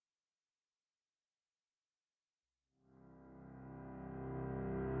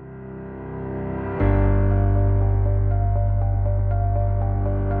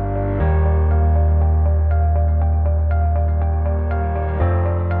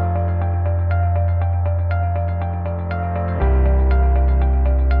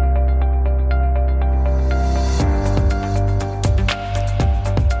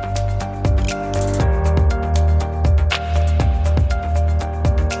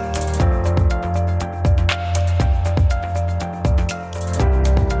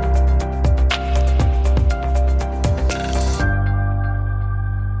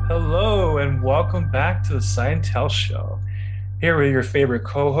Scientell Show. Here with your favorite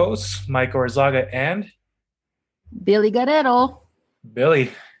co-hosts, Mike Orzaga and Billy Guerrero.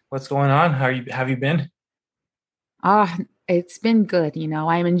 Billy. What's going on? Have you been? It's been good.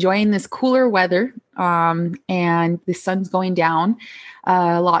 I'm enjoying this cooler weather, and the sun's going down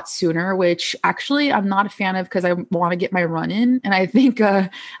a lot sooner, which actually I'm not a fan of because I want to get my run in. And I think I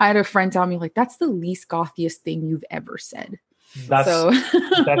had a friend tell me, like, that's the least gothiest thing you've ever said. That's So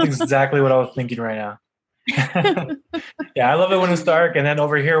that's exactly what I was thinking right now. Yeah, I love it when it's dark, and then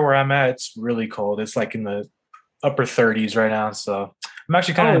over here where I'm at, it's really cold. It's like in the upper 30s right now, so I'm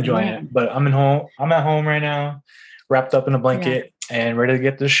actually kind of enjoying it. But I'm at home right now, wrapped up in a blanket and ready to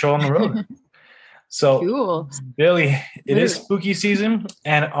get this show on the road. So, cool. Billy, it is spooky season,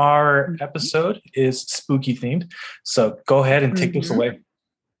 and our episode is spooky themed. So go ahead and take this away.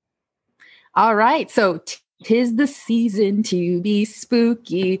 All right. So 'tis the season to be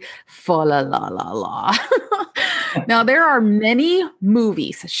spooky. Fa la la la la. Now, there are many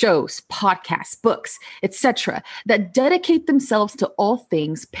movies, shows, podcasts, books, etc., that dedicate themselves to all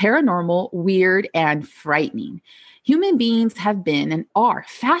things paranormal, weird, and frightening. Human beings have been and are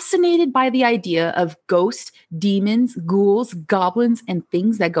fascinated by the idea of ghosts, demons, ghouls, goblins, and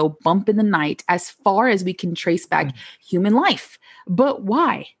things that go bump in the night as far as we can trace back human life. But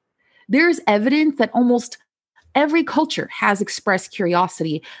why? There's evidence that almost every culture has expressed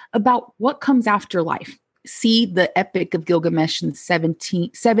curiosity about what comes after life. See the Epic of Gilgamesh in the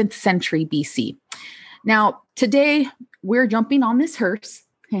 7th century BC. Now, today we're jumping on this hearse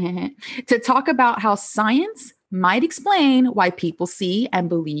to talk about how science might explain why people see and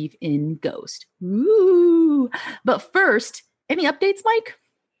believe in ghosts. Ooh. But first, any updates, Mike?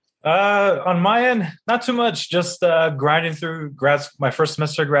 On my end, not too much. Just grinding through my first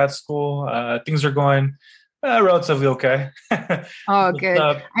semester of grad school. Things are going relatively okay. Oh,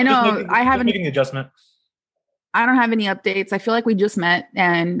 good. I know. I haven't making the adjustment. I don't have any updates. I feel like we just met,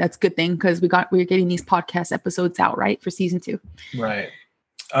 and that's a good thing because we're getting these podcast episodes out right for season 2. Right.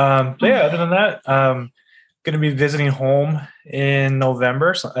 Other than that, going to be visiting home in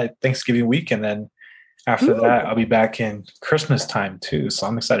November, so Thanksgiving week, and then after that, I'll be back in Christmas time too. So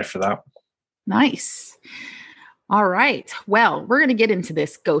I'm excited for that. Nice. All right. Well, we're going to get into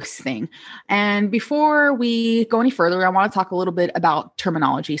this ghost thing. And before we go any further, I want to talk a little bit about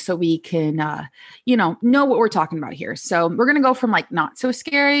terminology so we can, know what we're talking about here. So we're going to go from like not so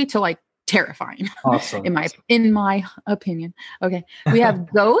scary to like terrifying. Awesome. in my opinion. Okay. We have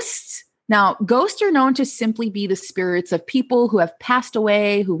ghosts. Now, ghosts are known to simply be the spirits of people who have passed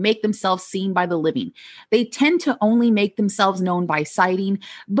away, who make themselves seen by the living. They tend to only make themselves known by sighting,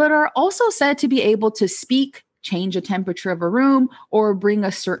 but are also said to be able to speak, change the temperature of a room, or bring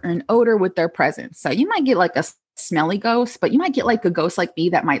a certain odor with their presence. So you might get like a smelly ghost, but you might get like a ghost like me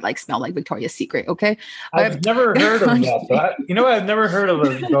that might like smell like Victoria's Secret. Okay. I've never heard of that. But I've never heard of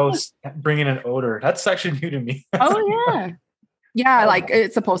a ghost bringing an odor. That's actually new to me. Oh yeah. Yeah, like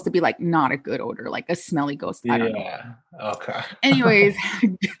it's supposed to be like not a good odor, like a smelly ghost. I don't know. Okay. Anyways,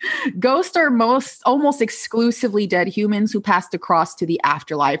 ghosts are almost exclusively dead humans who passed across to the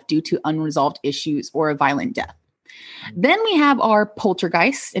afterlife due to unresolved issues or a violent death. Then we have our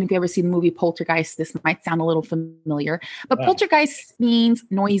poltergeists. And if you ever see the movie Poltergeist, this might sound a little familiar. But poltergeist means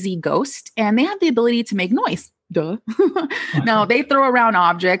noisy ghost, and they have the ability to make noise. Duh. Now, they throw around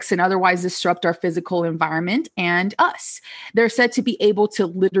objects and otherwise disrupt our physical environment and us. They're said to be able to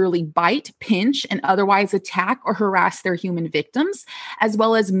literally bite, pinch, and otherwise attack or harass their human victims, as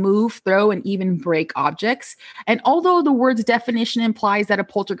well as move, throw, and even break objects. And although the word's definition implies that a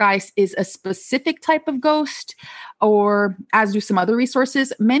poltergeist is a specific type of ghost, or as do some other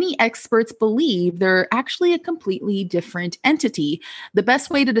resources, many experts believe they're actually a completely different entity. The best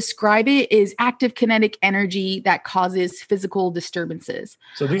way to describe it is active kinetic energy that causes physical disturbances.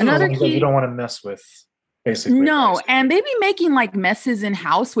 So these are the ones that you don't want to mess with, basically. No, and they be making like messes in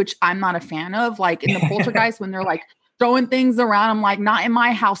house, which I'm not a fan of. Like in the poltergeist, when they're like throwing things around, I'm like, not in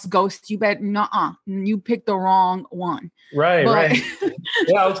my house, ghost. You bet, you picked the wrong one. Right.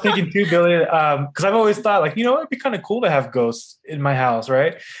 Yeah, I was thinking too, Billy, because I've always thought, like, it'd be kind of cool to have ghosts in my house,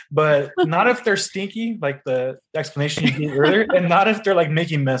 right? But not if they're stinky, like the explanation you gave earlier, and not if they're like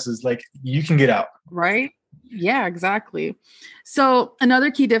making messes, like you can get out. Right. Yeah, exactly. So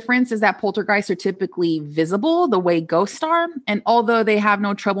another key difference is that poltergeists are typically visible the way ghosts are, and although they have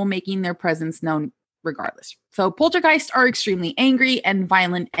no trouble making their presence known regardless. So poltergeists are extremely angry and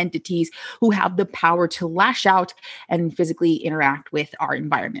violent entities who have the power to lash out and physically interact with our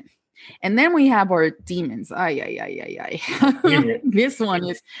environment. And then we have our demons. This one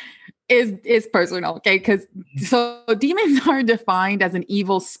is is personal, okay? Because so demons are defined as an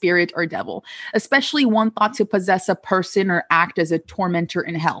evil spirit or devil, especially one thought to possess a person or act as a tormentor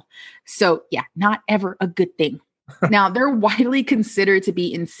in hell. So yeah, not ever a good thing. Now, they're widely considered to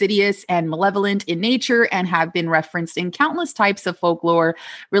be insidious and malevolent in nature and have been referenced in countless types of folklore,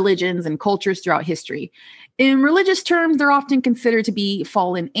 religions, and cultures throughout history. In religious terms, they're often considered to be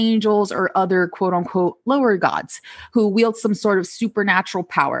fallen angels or other quote unquote lower gods who wield some sort of supernatural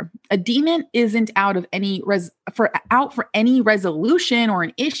power. A demon isn't out of any out for any resolution or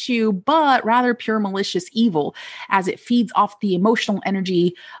an issue, but rather pure malicious evil as it feeds off the emotional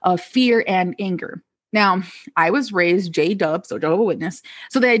energy of fear and anger. Now, I was raised J-Dub, so Jehovah's Witness.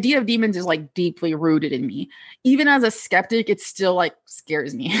 So the idea of demons is like deeply rooted in me. Even as a skeptic, it still like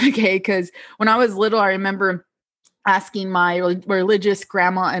scares me. Okay. Because when I was little, I remember asking my religious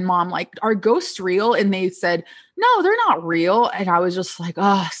grandma and mom, like, are ghosts real? And they said, no, they're not real. And I was just like,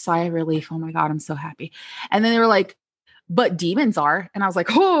 oh, sigh of relief. Oh my God, I'm so happy. And then they were like, but demons are. And I was like,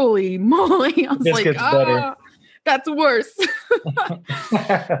 holy moly. I was This like, gets better. that's worse.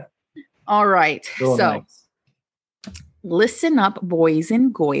 All right. Real so nice. Listen up, boys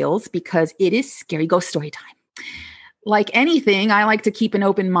and goyles, because it is scary ghost story time. Like anything, I like to keep an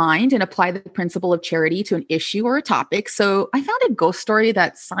open mind and apply the principle of charity to an issue or a topic. So I found a ghost story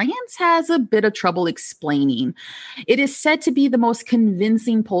that science has a bit of trouble explaining. It is said to be the most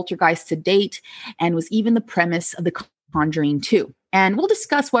convincing poltergeist to date and was even the premise of The Conjuring 2. And we'll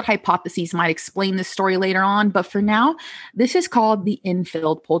discuss what hypotheses might explain this story later on. But for now, this is called the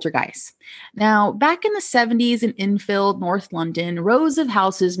Enfield poltergeist. Now, back in the 70s in Enfield, North London, rows of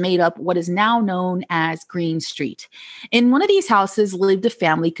houses made up what is now known as Green Street. In one of these houses lived a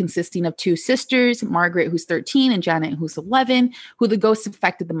family consisting of two sisters, Margaret, who's 13, and Janet, who's 11, who the ghosts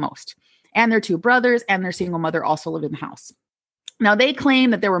affected the most. And their two brothers and their single mother also lived in the house. Now, they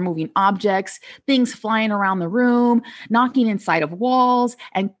claim that there were moving objects, things flying around the room, knocking inside of walls,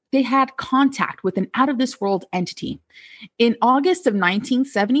 and they had contact with an out-of-this-world entity. In August of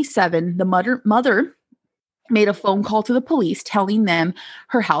 1977, the mother made a phone call to the police telling them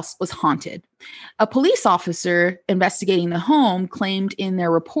her house was haunted. A police officer investigating the home claimed in their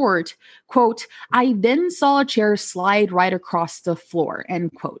report, quote, I then saw a chair slide right across the floor,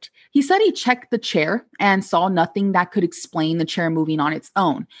 end quote. He said he checked the chair and saw nothing that could explain the chair moving on its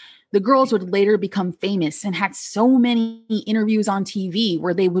own. The girls would later become famous and had so many interviews on TV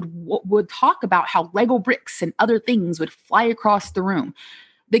where they would talk about how Lego bricks and other things would fly across the room.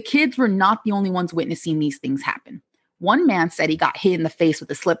 The kids were not the only ones witnessing these things happen. One man said he got hit in the face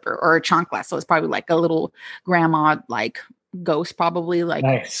with a slipper or a chancla. So it's probably like a little grandma, like ghost, probably like.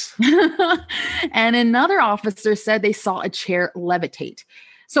 Nice. And another officer said they saw a chair levitate.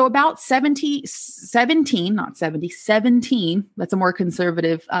 So about 17, that's a more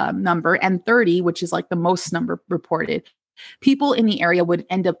conservative number, and 30, which is like the most number reported, people in the area would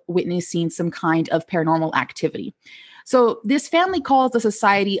end up witnessing some kind of paranormal activity. So this family calls the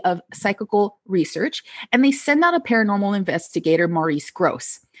Society of Psychical Research, and they send out a paranormal investigator, Maurice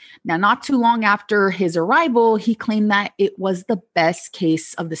Grosse. Now, not too long after his arrival, he claimed that it was the best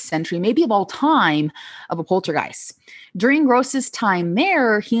case of the century, maybe of all time, of a poltergeist. During Grosse's time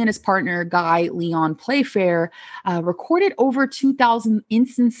there, he and his partner, Guy Leon Playfair, recorded over 2,000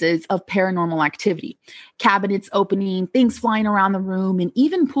 instances of paranormal activity. Cabinets opening, things flying around the room, and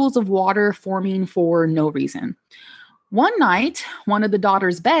even pools of water forming for no reason. One night, one of the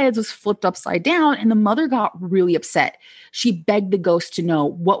daughter's beds was flipped upside down and the mother got really upset. She begged the ghost to know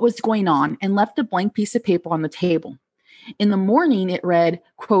what was going on and left a blank piece of paper on the table. In the morning, it read,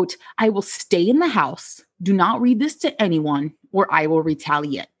 quote, I will stay in the house. Do not read this to anyone or I will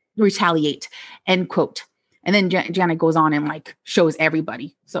retaliate, end quote. And then Janet goes on and like shows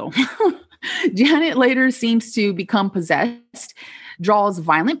everybody. So Janet later seems to become possessed, draws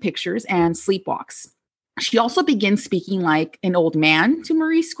violent pictures and sleepwalks. She also begins speaking like an old man to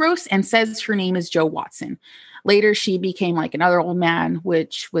Maurice Grosse and says her name is Joe Watson. Later, she became like another old man,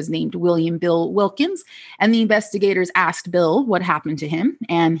 which was named William Bill Wilkins. And the investigators asked Bill what happened to him.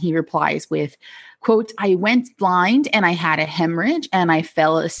 And he replies with, quote, I went blind and I had a hemorrhage and I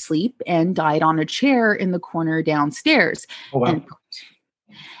fell asleep and died on a chair in the corner downstairs. Oh, wow. End quote.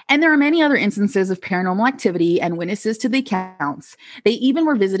 And there are many other instances of paranormal activity and witnesses to the accounts. They even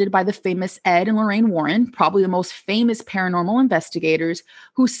were visited by the famous Ed and Lorraine Warren, probably the most famous paranormal investigators,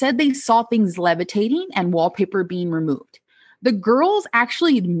 who said they saw things levitating and wallpaper being removed. The girls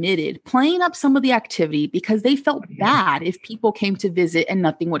actually admitted playing up some of the activity because they felt bad if people came to visit and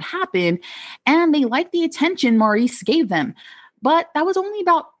nothing would happen, and they liked the attention Maurice gave them. But that was only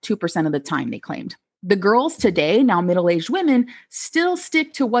about 2% of the time, they claimed. the girls today, now middle-aged women, still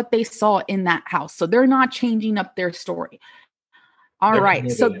stick to what they saw in that house. So they're not changing up their story. All They're right.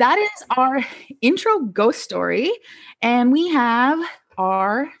 So committed. that is our intro ghost story. And we have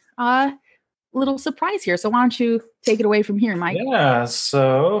our little surprise here. So why don't you take it away from here, Mike? Yeah.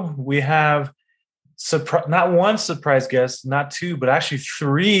 So we have not one surprise guest, not two, but actually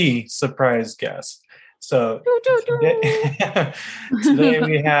three surprise guests. So today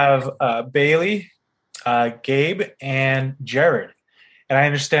we have Bailey, Gabe, and Jared. And I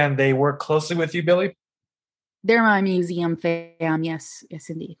understand they work closely with you, Billy. They're my museum fam. Yes,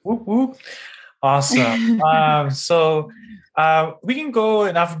 indeed. Whoop, whoop. Awesome. So we can go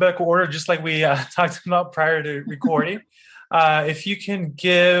in alphabetical order, just like we talked about prior to recording. If you can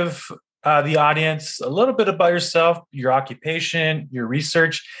give the audience a little bit about yourself, your occupation, your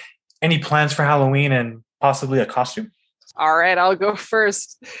research, any plans for Halloween, and possibly a costume. All right, I'll go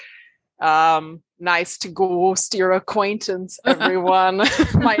first. Nice to ghost your acquaintance, everyone.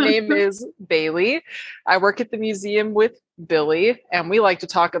 My name is Bailey. I work at the museum with Billy, and we like to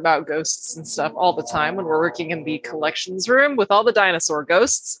talk about ghosts and stuff all the time when we're working in the collections room with all the dinosaur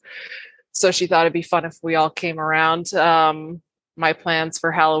ghosts. So she thought it'd be fun if we all came around. My plans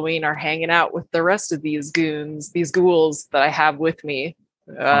for Halloween are hanging out with the rest of these goons, these ghouls that I have with me.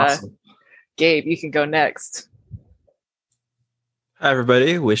 Awesome. Gabe, you can go next. Hi,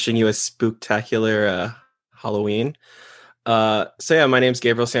 everybody. Wishing you a spooktacular Halloween. So my name's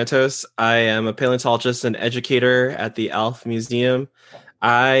Gabriel Santos. I am a paleontologist and educator at the ALF Museum.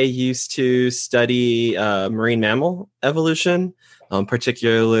 I used to study marine mammal evolution,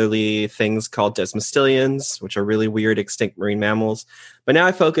 particularly things called desmostilians, which are really weird extinct marine mammals. But now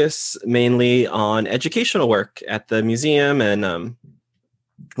I focus mainly on educational work at the museum and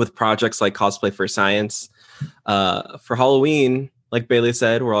with projects like Cosplay for Science. For Halloween, like Bailey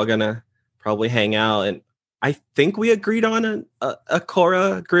said, we're all gonna probably hang out, and I think we agreed on a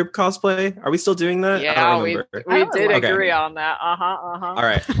Korra group cosplay. Are we still doing that? Yeah, I don't remember. we did Okay. agree on that. All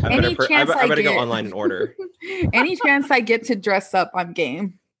right, I better go online in order. Any chance I get to dress up, I'm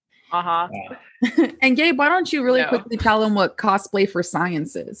game. Yeah. And Gabe, why don't you really quickly tell them what Cosplay for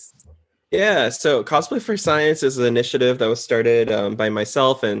Science is? Yeah, so Cosplay for Science is an initiative that was started by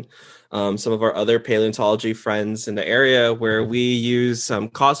myself and some of our other paleontology friends in the area, where we use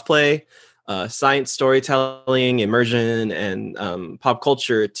cosplay, science storytelling, immersion, and pop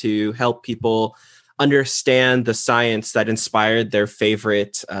culture to help people understand the science that inspired their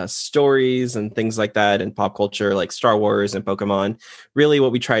favorite stories and things like that in pop culture, like Star Wars and Pokemon. Really,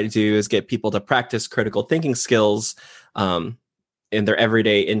 what we try to do is get people to practice critical thinking skills in their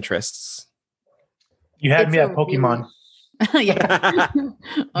everyday interess. You had me at Pokemon. Yeah. You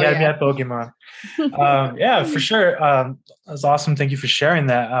had me at Pokemon. Yeah, for sure. That's awesome. Thank you for sharing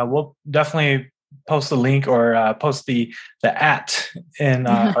that. We'll definitely post the link or post the @ in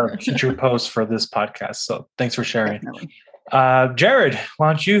our future posts for this podcast. So thanks for sharing. Jared,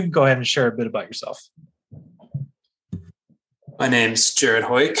 why don't you go ahead and share a bit about yourself? My name's Jared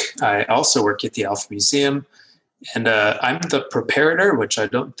Hoyk. I also work at the ALF Museum. And I'm the preparator, which I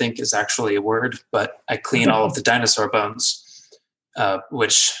don't think is actually a word, but I clean all of the dinosaur bones,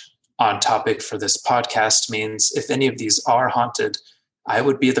 which on topic for this podcast means if any of these are haunted, I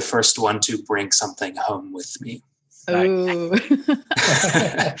would be the first one to bring something home with me. Oh.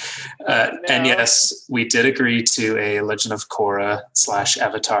 And yes, we did agree to a Legend of Korra /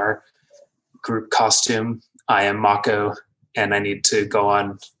 Avatar group costume. I am Mako, and I need to go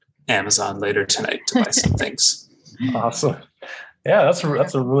on Amazon later tonight to buy some things. Awesome. Yeah, that's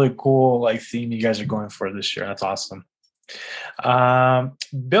a really cool theme you guys are going for this year. That's awesome.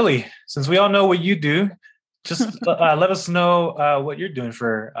 Billy, since we all know what you do, just let us know what you're doing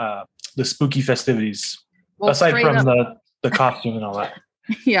for the spooky festivities, aside from the costume and all that.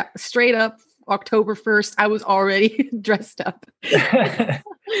 Yeah, straight up October 1st, I was already dressed up.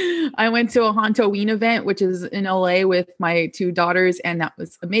 I went to a Halloween event, which is in LA with my 2 daughters, and that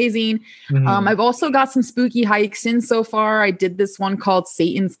was amazing. Mm-hmm. I've also got some spooky hikes in so far. I did this one called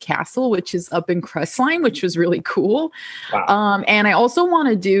Satan's Castle, which is up in Crestline, which was really cool. Wow. And I also want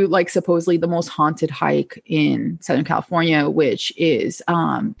to do supposedly the most haunted hike in Southern California, which is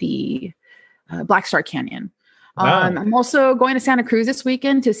the Black Star Canyon. Wow. I'm also going to Santa Cruz this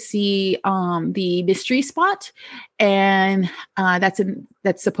weekend to see the mystery spot, and that's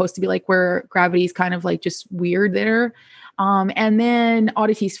supposed to be where gravity's kind of just weird there. And then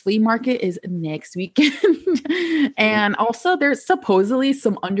Oddity's Flea Market is next weekend, and also there's supposedly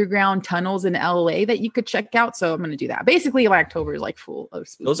some underground tunnels in LA that you could check out. So I'm going to do that. Basically, October is full of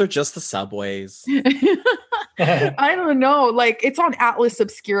spooky. Those are just the subways. I don't know. Like it's on Atlas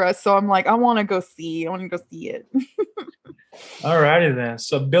Obscura, so I'm like, I want to go see it. All righty then.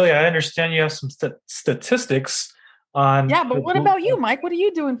 So Billy, I understand you have some statistics on. Yeah, but what about you, Mike? What are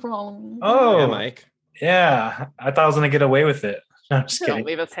you doing for Halloween? Oh, Yeah, Mike. Yeah, I thought I was gonna get away with it. No, I'm just Don't kidding.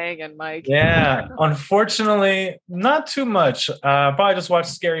 leave us hanging, Mike. Yeah, unfortunately, not too much. Probably just watch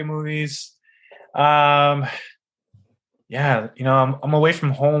scary movies. Yeah, I'm away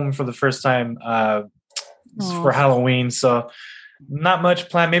from home for the first time for Halloween, so not much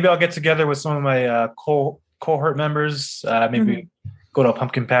planned. Maybe I'll get together with some of my cohort members. Maybe go to a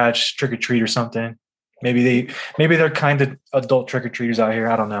pumpkin patch, trick or treat or something. Maybe they're kind of adult trick or treaters out here.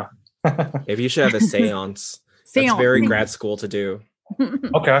 I don't know. Maybe you should have a seance. That's very grad school to do.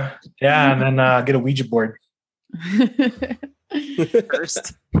 Okay. Yeah, and then get a Ouija board.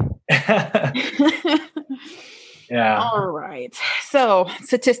 First. Yeah. All right. So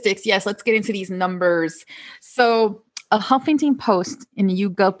statistics. Yes, let's get into these numbers. So a Huffington Post in a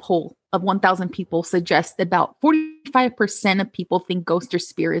YouGov poll of 1,000 people suggests that about 45% of people think ghosts or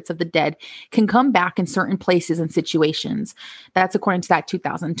spirits of the dead can come back in certain places and situations. That's according to that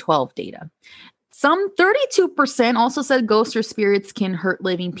 2012 data. Some 32% also said ghosts or spirits can hurt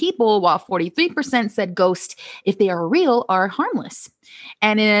living people, while 43% said ghosts, if they are real, are harmless.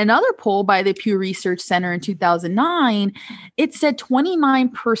 And in another poll by the Pew Research Center in 2009, it said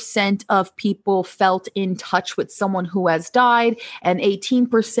 29% of people felt in touch with someone who has died, and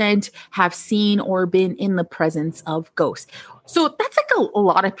 18% have seen or been in the presence of ghosts. So that's like a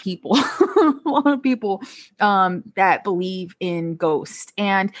lot of people, a lot of people that believe in ghosts.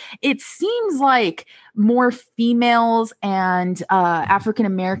 And it seems like more females and African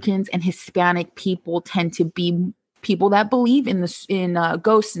Americans and Hispanic people tend to be people that believe in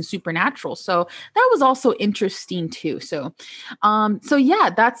ghosts and supernatural. So that was also interesting too. So yeah,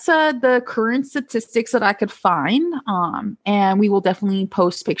 that's the current statistics that I could find. And we will definitely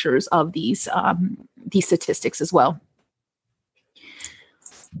post pictures of these statistics as well.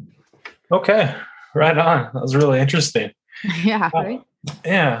 Okay, right on. That was really interesting. Yeah, right.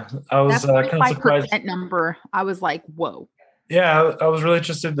 Yeah, I was kind of surprised. Number. I was like, whoa. Yeah, I was really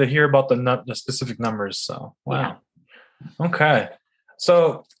interested to hear about the specific numbers. So wow. Yeah. Okay,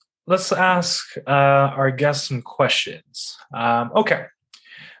 so let's ask our guests some questions. Okay,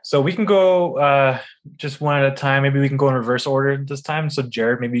 so we can go just one at a time. Maybe we can go in reverse order this time. So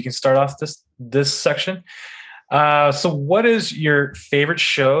Jared, maybe you can start off this section. So what is your favorite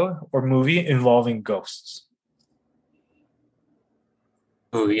show or movie involving ghosts?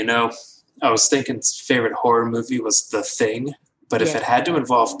 Oh, I was thinking favorite horror movie was The Thing, but if it had to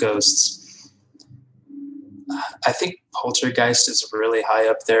involve ghosts, I think Poltergeist is really high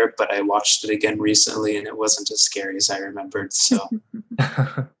up there, but I watched it again recently and it wasn't as scary as I remembered. So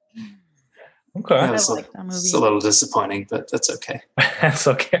okay. It's a little disappointing, but that's okay. That's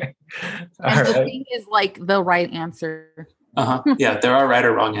okay. And The Thing is like the right answer. Yeah, there are right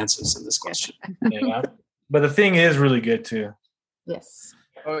or wrong answers in this question. Yeah. But The Thing is really good too. Yes.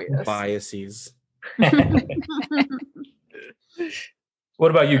 Oh, yes. Biases. What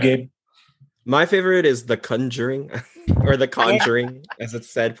about you, Gabe? My favorite is The Conjuring, or The Conjuring, as it's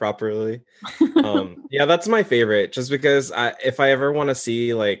said properly. Yeah, that's my favorite, just because if I ever want to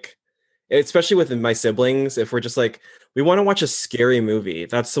see, like, especially with my siblings, if we're just like, we want to watch a scary movie,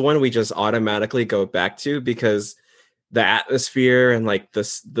 that's the one we just automatically go back to, because the atmosphere and like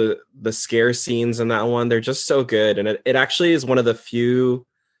the scare scenes in that one, they're just so good. And it actually is one of the few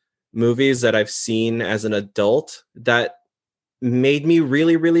movies that I've seen as an adult that made me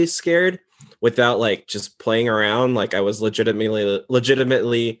really, really scared without like just playing around. Like I was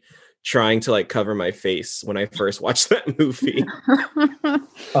legitimately trying to like cover my face when I first watched that movie.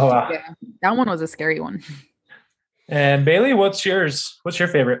 Oh wow. Yeah, that one was a scary one. And Bailey, what's yours? What's your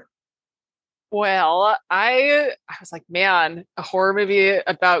favorite? Well, I was like, man, a horror movie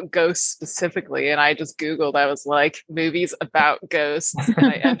about ghosts specifically. And I just Googled, I was like, movies about ghosts. And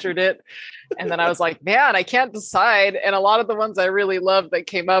I entered it. And then I was like, man, I can't decide. And a lot of the ones I really love that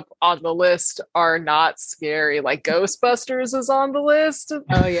came up on the list are not scary. Like Ghostbusters is on the list.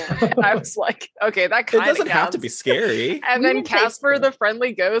 Oh, yeah. And I was like, okay, that kind of It doesn't have to be scary. And then Casper the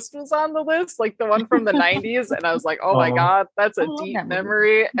Friendly Ghost was on the list, like the one from the 90s. And I was like, oh my God, that's a deep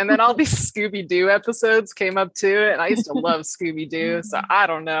memory. And then all these Scooby-Doo episodes came up too. And I used to love Scooby-Doo. So I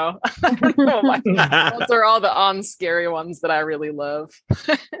don't know. Those are all the scary ones that I really love.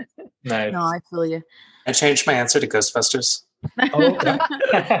 Nice. No, I feel you. I changed my answer to Ghostbusters. Oh, okay.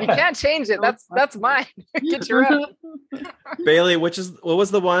 You can't change it. That's mine. Get your own. Bailey, what was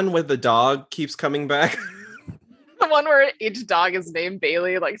the one with the dog keeps coming back? The one where each dog is named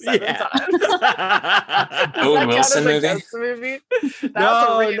Bailey like 7 times? Owen Wilson movie? That's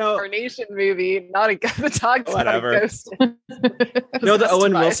a reincarnation movie, not a the dog's Whatever. not a ghost. No, the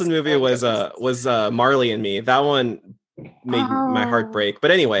Owen Wilson movie was Marley and Me. That one made my heart break.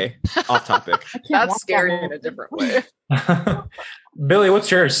 But anyway, off topic. That's scary in a different way. Billy, what's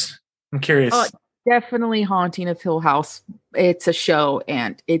yours? I'm curious. Definitely Haunting of Hill House. It's a show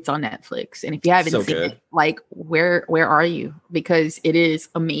and it's on Netflix. And if you haven't seen it, like where are you? Because it is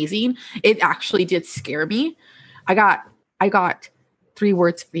amazing. It actually did scare me. I got 3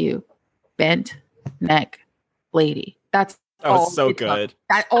 words for you. Bent neck lady. That was so good.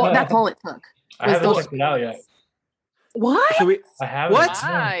 That's all it took. I haven't checked it out yet. What? I haven't. What?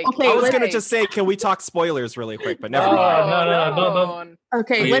 Okay, I was gonna just say, can we talk spoilers really quick? But never mind. No.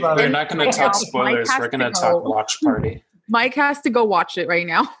 Okay, we're not going to talk spoilers. We're going to talk watch party. Mike has to go watch it right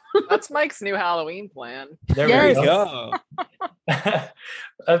now. That's Mike's new Halloween plan. There we go. But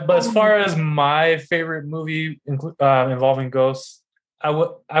as far as my favorite movie involving ghosts,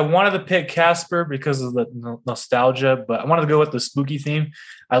 I wanted to pick Casper because of the nostalgia, but I wanted to go with the spooky theme.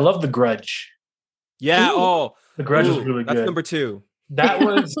 I love The Grudge. Yeah. The Grudge is really good. That's number 2. That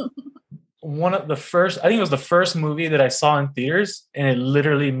was one of the first. I think it was the first movie that I saw in theaters, and it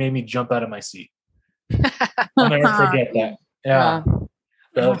literally made me jump out of my seat. I'll never forget that. Yeah,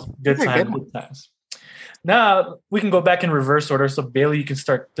 that was good times. Now we can go back in reverse order. So Bailey, you can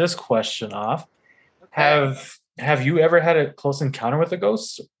start this question off. Okay. Have you ever had a close encounter with a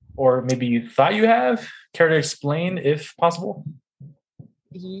ghost, or maybe you thought you have? Care to explain, if possible?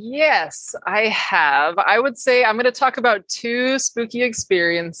 Yes, I have. I would say I'm going to talk about 2 spooky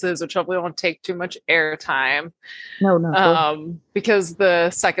experiences, which hopefully won't take too much airtime. No. Because the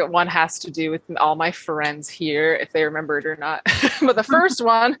second one has to do with all my friends here, if they remember it or not. But the first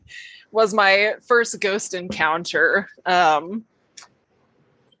one was my first ghost encounter. And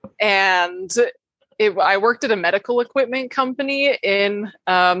I worked at a medical equipment company in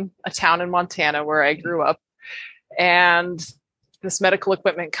a town in Montana where I grew up. And this medical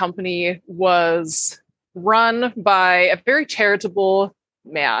equipment company was run by a very charitable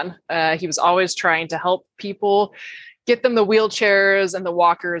man. He was always trying to help people, get them the wheelchairs and the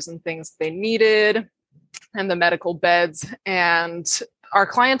walkers and things they needed, and the medical beds. And our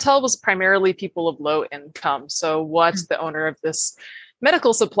clientele was primarily people of low income. So what the owner of this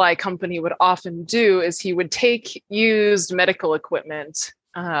medical supply company would often do is he would take used medical equipment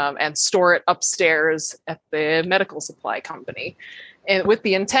and store it upstairs at the medical supply company. And with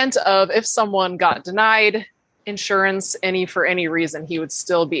the intent of, if someone got denied insurance for any reason, he would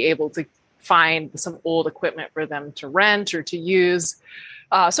still be able to find some old equipment for them to rent or to use.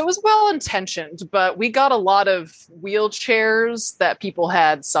 So it was well-intentioned, but we got a lot of wheelchairs that people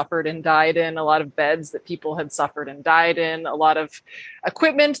had suffered and died in, a lot of beds that people had suffered and died in, a lot of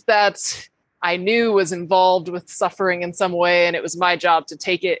equipment that I knew was involved with suffering in some way, and it was my job to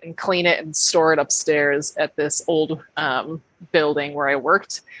take it and clean it and store it upstairs at this old building where I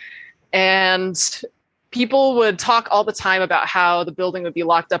worked. And people would talk all the time about how the building would be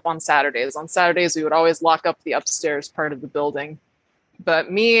locked up on Saturdays. On Saturdays, we would always lock up the upstairs part of the building.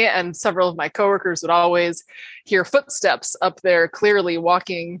 But me and several of my coworkers would always hear footsteps up there clearly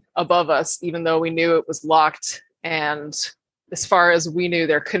walking above us, even though we knew it was locked. And as far as we knew,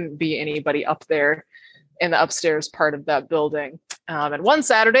 there couldn't be anybody up there in the upstairs part of that building. And one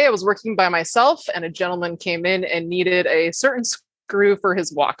Saturday I was working by myself, and a gentleman came in and needed a certain screw for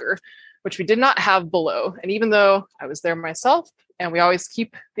his walker, which we did not have below. And even though I was there myself, and we always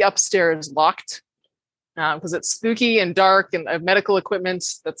keep the upstairs locked because it's spooky and dark, and medical equipment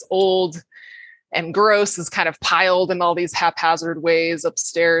that's old and gross is kind of piled in all these haphazard ways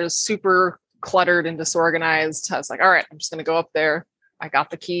upstairs, super cluttered and disorganized. I was like, all right, I'm just going to go up there. I got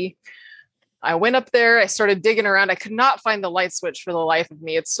the key. I went up there. I started digging around. I could not find the light switch for the life of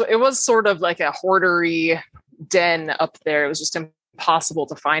me. It was sort of like a hoardery den up there. It was just impossible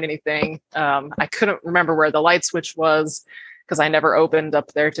to find anything. I couldn't remember where the light switch was because I never opened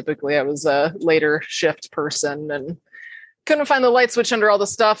up there. Typically, I was a later shift person and couldn't find the light switch under all the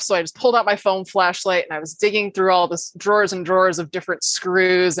stuff. So I just pulled out my phone flashlight and I was digging through all this drawers and drawers of different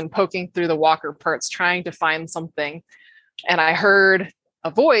screws and poking through the walker parts, trying to find something. And I heard a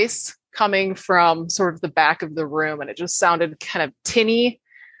voice coming from sort of the back of the room. And it just sounded kind of tinny,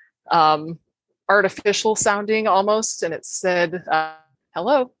 artificial sounding almost. And it said,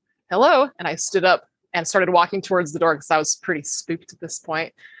 hello, hello. And I stood up and started walking towards the door because I was pretty spooked at this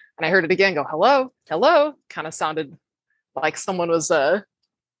point. And I heard it again go, hello, hello. Kind of sounded like someone was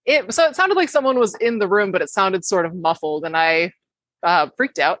it sounded like someone was in the room, but it sounded sort of muffled. And I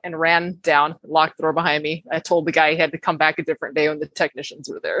freaked out and ran down, locked the door behind me. I told the guy he had to come back a different day when the technicians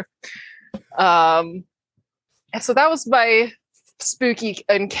were there. And so that was my spooky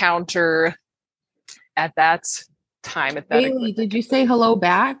encounter at that time. At that Bailey, did you say hello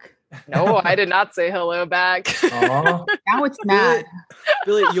back? No, I did not say hello back. Now it's mad.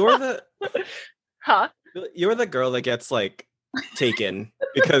 Billy, you're the Huh? you're the girl that gets like taken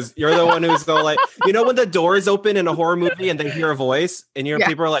because you're the one who's so like, you know, when the doors open in a horror movie and they hear a voice and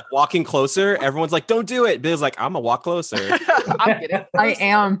people are like walking closer, everyone's like, don't do it. Bill's like, I'm gonna walk closer. I'm kidding. I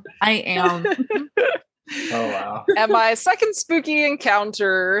am. Oh wow. And my second spooky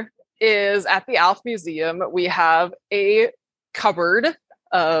encounter is at the Alf Museum. We have a cupboard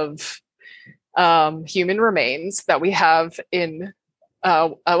of human remains that we have in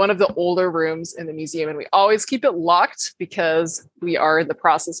one of the older rooms in the museum, and we always keep it locked because we are in the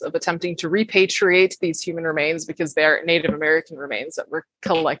process of attempting to repatriate these human remains because they're Native American remains that were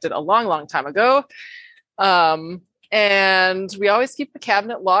collected a long, long time ago. And we always keep the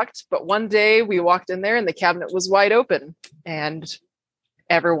cabinet locked, but one day we walked in there and the cabinet was wide open, and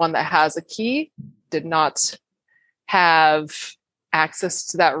everyone that has a key did not have access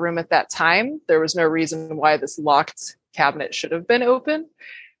to that room at that time. There was no reason why this locked cabinet should have been open,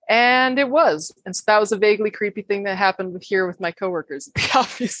 and it was. And so that was a vaguely creepy thing that happened here with my coworkers at the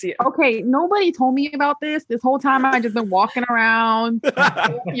Alf Museum. Okay, nobody told me about this whole time. I just been walking around.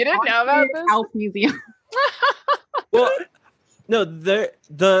 You didn't know about this? Alf Museum. Well, no,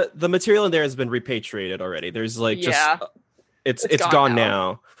 the material in there has been repatriated already. There's like it's gone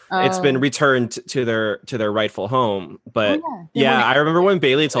now. It's been returned to their rightful home. But I remember when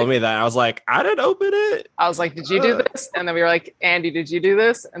Bailey told me that, I was like, I didn't open it. I was like, did you do this? And then we were like, Andy, did you do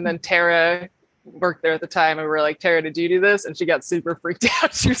this? And then Tara worked there at the time, and we were like, Tara, did you do this? And she got super freaked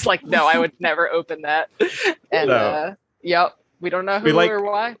out. She was like, no, I would never open that. And yep, we don't know who or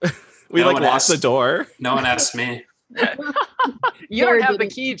why. We locked the door. No one asked me. You don't have the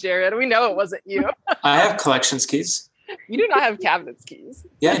key, Jared. We know it wasn't you. I have collections keys. You do not have cabinets keys.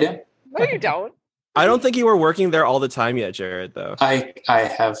 Yeah, I do. No, you don't. I don't think you were working there all the time yet, Jared, though. I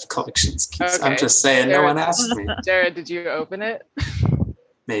have collections keys. Okay. I'm just saying, Jared, no one asked me. Jared, did you open it?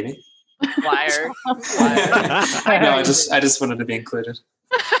 Maybe. Liar. No, I just wanted to be included.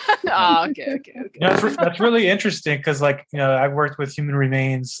 Oh, okay. That's really interesting because, like, you know, I've worked with human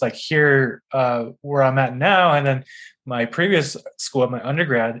remains like here where I'm at now, and then my previous school at my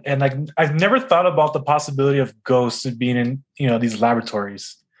undergrad, and like I've never thought about the possibility of ghosts being in, you know, these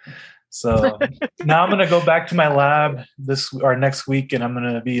laboratories. So now I'm gonna go back to my lab this or next week, and I'm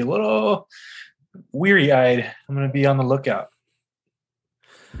gonna be a little weary-eyed. I'm gonna be on the lookout.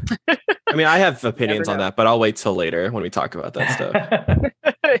 I mean, I have opinions on that, but I'll wait till later when we talk about that stuff.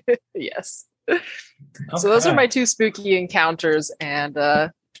 Yes. Okay. So those are my two spooky encounters, and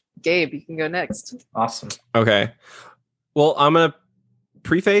Gabe, you can go next. Awesome. Okay. Well, I'm gonna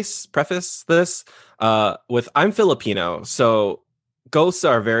preface this with I'm Filipino, so ghosts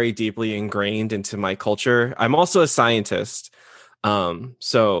are very deeply ingrained into my culture. I'm also a scientist.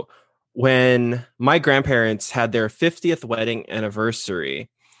 So when my grandparents had their 50th wedding anniversary,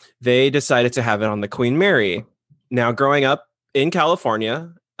 they decided to have it on the Queen Mary. Now, growing up in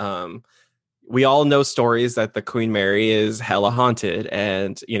California, we all know stories that the Queen Mary is hella haunted,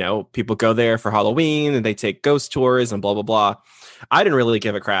 and, you know, people go there for Halloween and they take ghost tours and blah, blah, blah. I didn't really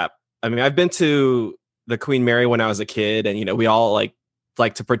give a crap. I mean, I've been to the Queen Mary when I was a kid, and, you know, we all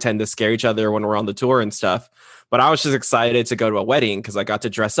like to pretend to scare each other when we're on the tour and stuff. But I was just excited to go to a wedding because I got to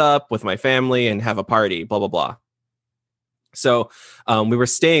dress up with my family and have a party, blah, blah, blah. So we were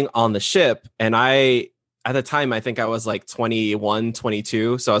staying on the ship, and at the time, I think I was like 21,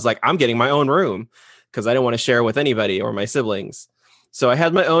 22. So I was like, I'm getting my own room because I didn't want to share with anybody or my siblings. So I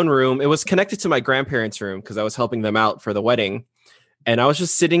had my own room. It was connected to my grandparents' room because I was helping them out for the wedding. And I was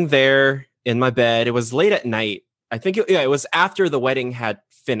just sitting there in my bed. It was late at night. I think it was after the wedding had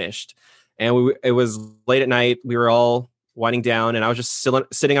finished. And it was late at night. We were all winding down, and I was just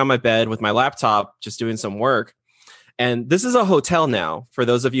sitting on my bed with my laptop, just doing some work. And this is a hotel now. For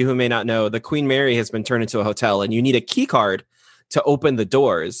those of you who may not know, the Queen Mary has been turned into a hotel, and you need a key card to open the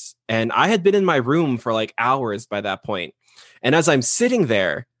doors. And I had been in my room for like hours by that point. And as I'm sitting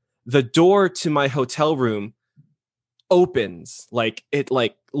there, the door to my hotel room opens. Like it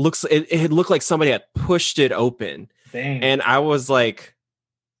looked like somebody had pushed it open. Dang. And I was like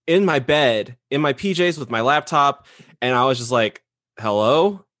in my bed, in my PJs with my laptop, and I was just like,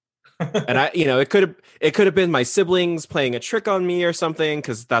 hello? And I, you know, it could have been my siblings playing a trick on me or something,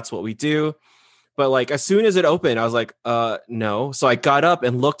 because that's what we do. But like as soon as it opened, I was like, no. So I got up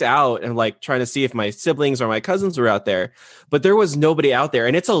and looked out and like trying to see if my siblings or my cousins were out there, but there was nobody out there.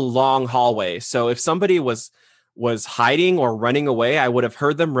 And it's a long hallway. So if somebody was hiding or running away, I would have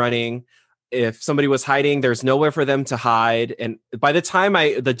heard them running. If somebody was hiding, there's nowhere for them to hide. And by the time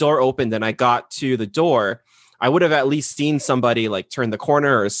the door opened and I got to the door, I would have at least seen somebody like turn the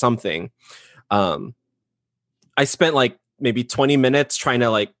corner or something. I spent like maybe 20 minutes trying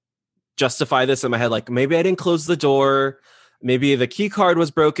to like justify this in my head, like maybe I didn't close the door, maybe the key card was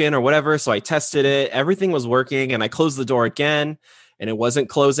broken or whatever. So I tested it, everything was working, and I closed the door again and it wasn't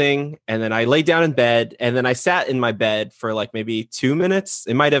closing. And then I laid down in bed, and then I sat in my bed for like maybe 2 minutes.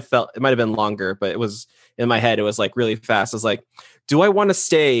 It might have been longer, but it was in my head, it was like really fast. I was like, do I want to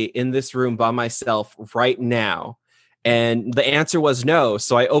stay in this room by myself right now? And the answer was no.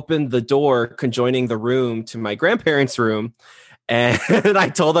 So I opened the door conjoining the room to my grandparents' room, and I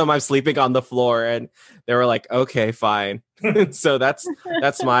told them I'm sleeping on the floor, and they were like, okay, fine. So that's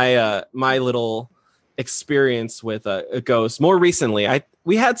my my little experience with a ghost. More recently,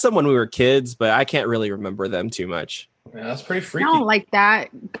 we had someone when we were kids, but I can't really remember them too much. Yeah, that's pretty freaky. No, like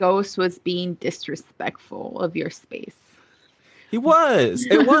that ghost was being disrespectful of your space. It was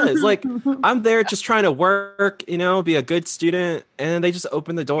like, I'm there just trying to work, be a good student, and they just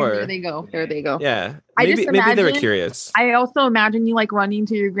opened the door. And there they go. Yeah. Maybe they were curious. I also imagine you like running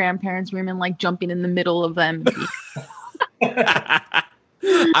to your grandparents' room and like jumping in the middle of them. I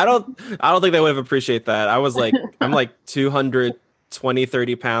don't think they would have appreciated that. I'm like 220,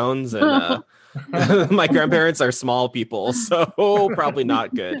 30 pounds, and my grandparents are small people, so probably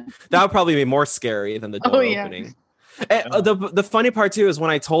not good. That would probably be more scary than the door opening. And the funny part too is when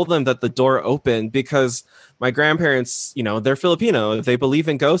I told them that the door opened, because my grandparents, they're Filipino, they believe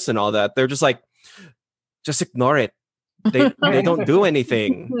in ghosts and all that. They're just like, just ignore it. They don't do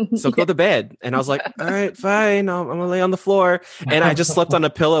anything. So go to bed. And I was like, all right, fine. I'm gonna lay on the floor. And I just slept on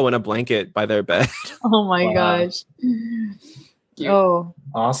a pillow and a blanket by their bed. Oh my gosh. Oh,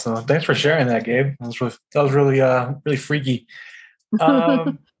 awesome. Thanks for sharing that, Gabe. That was really really freaky.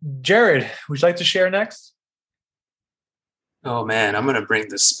 Jared, would you like to share next? Oh man, I'm gonna bring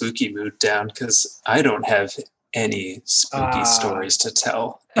the spooky mood down because I don't have any spooky stories to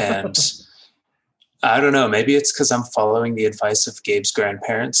tell. And I don't know, maybe it's because I'm following the advice of Gabe's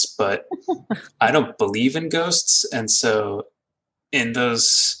grandparents, but I don't believe in ghosts. And so in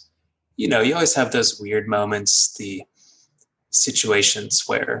those, you always have those weird moments, the situations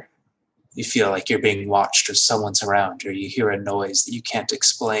where you feel like you're being watched or someone's around, or you hear a noise that you can't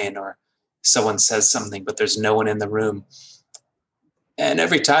explain, or someone says something, but there's no one in the room. And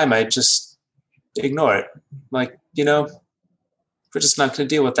every time I just ignore it. Like, we're just not going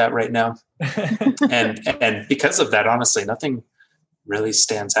to deal with that right now. and because of that, honestly, nothing really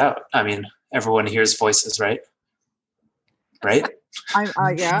stands out. I mean, everyone hears voices, right? Right?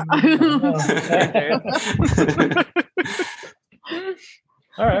 Yeah.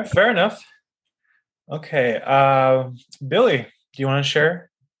 All right, fair enough. Okay. Billy, do you want to share?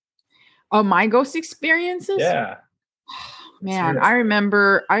 My ghost experiences? Yeah. Man, I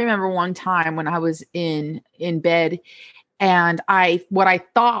remember one time when I was in bed, and what I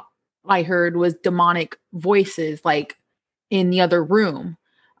thought I heard was demonic voices like in the other room.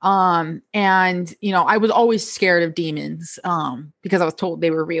 And I was always scared of demons because I was told they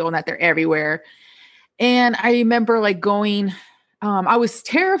were real and that they're everywhere. And I remember like going, I was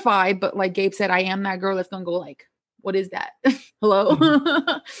terrified, but like Gabe said, I am that girl that's gonna go like, what is that? Hello.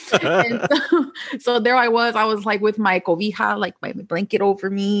 And so there I was like with my cobija, like my blanket over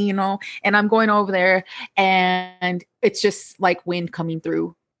me, and I'm going over there, and it's just like wind coming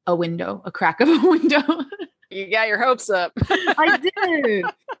through a window, a crack of a window. You got your hopes up. I did.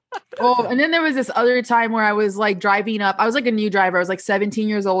 Oh, and then there was this other time where I was like driving up. I was like a new driver. I was like 17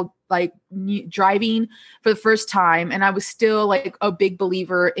 years old, like driving for the first time. And I was still like a big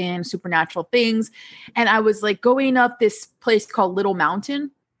believer in supernatural things. And I was like going up this place called Little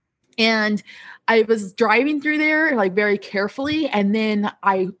Mountain. And I was driving through there like very carefully. And then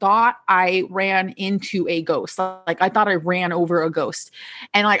I thought I ran into a ghost. Like I thought I ran over a ghost.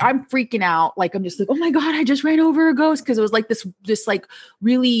 And like, I'm freaking out. Like, I'm just like, oh my God, I just ran over a ghost. Cause it was like this like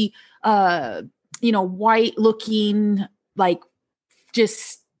really, white looking, like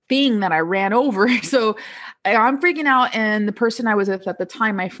just thing that I ran over. So I'm freaking out. And the person I was with at the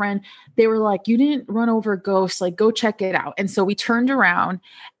time, my friend, they were like, you didn't run over a ghost, like go check it out. And so we turned around,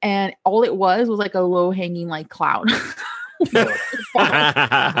 and all it was like a low hanging like cloud. That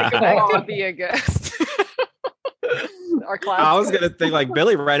could be a ghost. Our clouds. I was gonna think like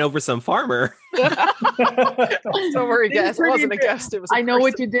Billy ran over some farmer. So we're a guest. It wasn't a ghost. It was. I know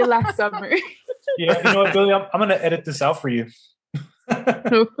what you did last summer. Yeah, you know what, Billy? I'm gonna edit this out for you.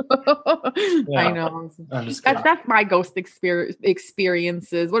 I Yeah, know. I'm just kidding. That's my ghost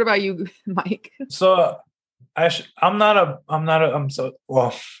experiences. What about you, Mike? So I'm so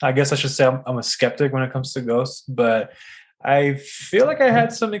well. I guess I should say I'm a skeptic when it comes to ghosts, but I feel like I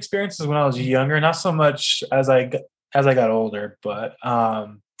had some experiences when I was younger, not so much as I got older, but I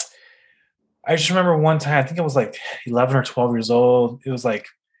just remember one time, I think it was like 11 or 12 years old. It was like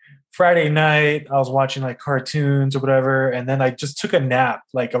Friday night. I was watching like cartoons or whatever, and then I just took a nap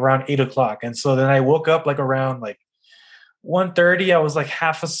like around 8 o'clock. And so then I woke up like around like 1:30. I was like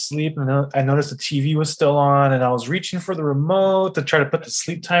half asleep, and then I noticed the TV was still on, and I was reaching for the remote to try to put the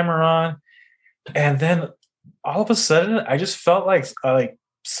sleep timer on. And then all of a sudden, I just felt like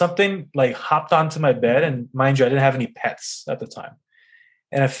something like hopped onto my bed. And mind you, I didn't have any pets at the time,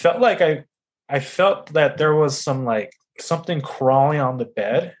 and it felt like I felt that there was some like something crawling on the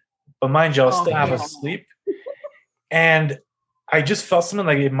bed, but mind you, I was still half asleep, and I just felt something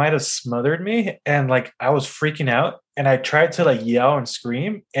like it might have smothered me, and like I was freaking out, and I tried to like yell and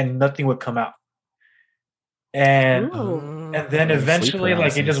scream, and nothing would come out. And then eventually,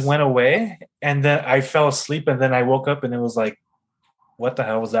 like it just went away, and then I fell asleep, and then I woke up, and it was like, what the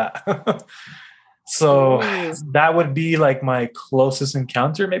hell was that? So that would be like my closest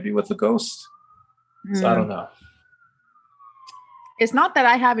encounter, maybe with a ghost. So I don't know. It's not that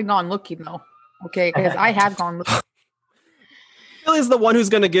I haven't gone looking though, okay? Because I have gone looking. Billy's the one who's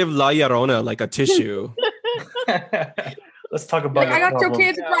gonna give La Llorona like a tissue. Let's talk about. Like, I got your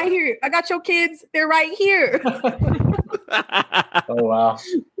kids right here. I got your kids. They're right here. Oh wow.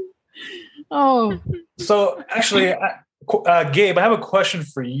 Oh. So actually, Gabe, I have a question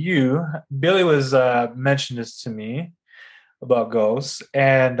for you. Billy was mentioned this to me about ghosts,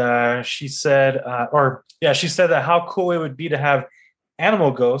 and she said that how cool it would be to have animal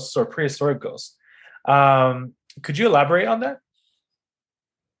ghosts or prehistoric ghosts. Could you elaborate on that?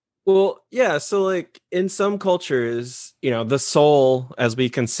 Well, yeah. So, like in some cultures, the soul, as we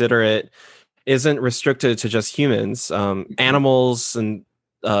consider it, isn't restricted to just humans. Animals and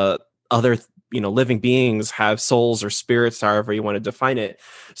other, living beings have souls or spirits, however you want to define it.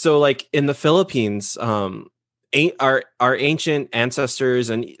 So, like in the Philippines, our ancient ancestors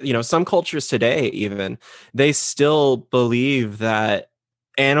and some cultures today, even they still believe that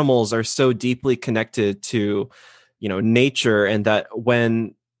animals are so deeply connected to nature, and that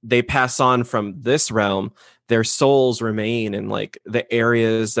when they pass on from this realm, their souls remain in like the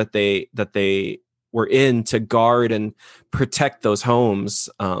areas that they were in to guard and protect those homes.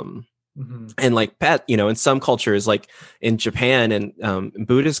 And like pet, in some cultures, like in Japan and in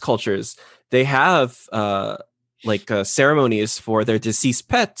Buddhist cultures, they have ceremonies for their deceased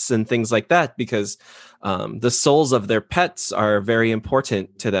pets and things like that, because the souls of their pets are very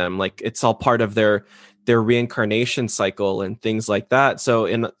important to them. Like it's all part of their reincarnation cycle and things like that. So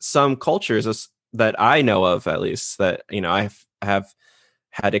in some cultures that I know of, at least that I have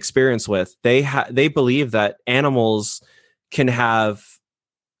had experience with, they believe that animals can have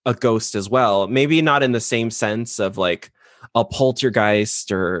a ghost as well. Maybe not in the same sense of like a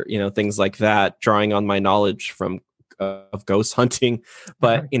poltergeist or things like that, drawing on my knowledge from of ghost hunting,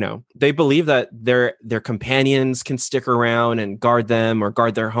 but they believe that their companions can stick around and guard them or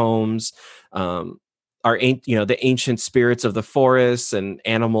guard their homes. The ancient spirits of the forests and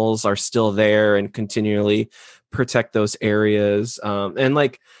animals are still there and continually protect those areas. And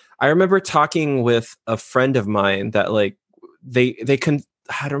like I remember talking with a friend of mine that like they can,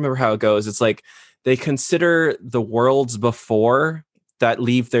 I don't remember how it goes. It's like they consider the worlds before that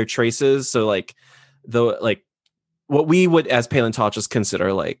leave their traces. So like what we would as paleontologists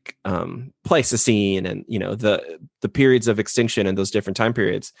consider like Pleistocene and the periods of extinction in those different time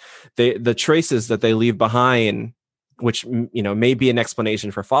periods, the traces that they leave behind, which may be an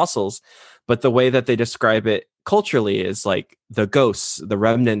explanation for fossils, but the way that they describe it culturally is like the ghosts, the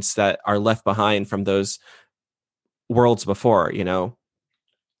remnants that are left behind from those worlds before.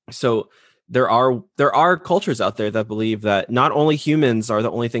 So there are cultures out there that believe that not only humans are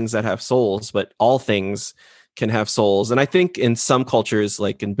the only things that have souls, but all things can have souls. And I think in some cultures,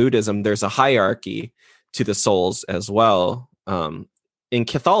 like in Buddhism, there's a hierarchy to the souls as well. In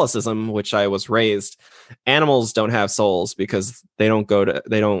Catholicism, which I was raised, animals don't have souls because they don't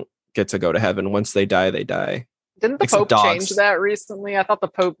get to go to heaven. Once they die, they die. Didn't the Except Pope dogs. change that recently? I thought the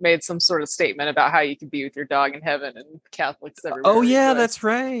Pope made some sort of statement about how you can be with your dog in heaven, and Catholics everywhere. Oh yeah, that's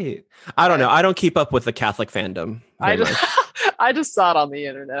right. I don't know. I don't keep up with the Catholic fandom very much. I just saw it on the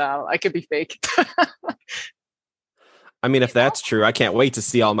internet. I could be fake. I mean, if that's true, I can't wait to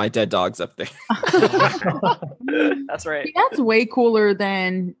see all my dead dogs up there. That's right. See, that's way cooler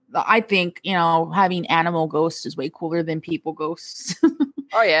than, I think, having animal ghosts is way cooler than people ghosts.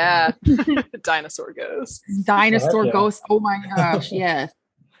 Oh yeah, dinosaur ghosts. Dinosaur Yeah. ghosts. Oh my gosh, yes.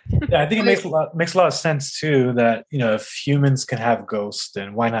 Yeah, I think it makes a lot of sense too that if humans can have ghosts,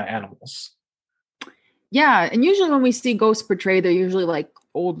 then why not animals? Yeah, and usually when we see ghosts portrayed, they're usually like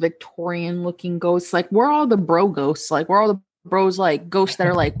old Victorian looking ghosts. Like, where are all the bro ghosts? Like, where are all the bros like ghosts that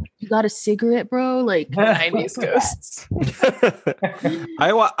are like, you got a cigarette, bro? Like 90s ghosts.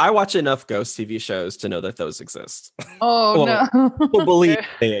 I watch enough ghost TV shows to know that those exist. Oh no. People believe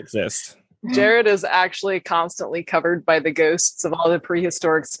they exist. Jared is actually constantly covered by the ghosts of all the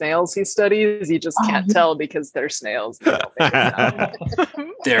prehistoric snails he studies. You just can't tell because they're snails. They don't make a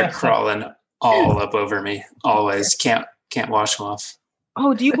sound. They're crawling all up over me. Always can't wash them off.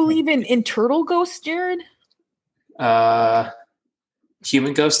 Oh, do you believe in turtle ghosts, Jared?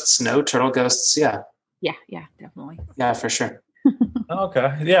 Human ghosts, no. Turtle ghosts, yeah. Yeah, definitely. Yeah, for sure.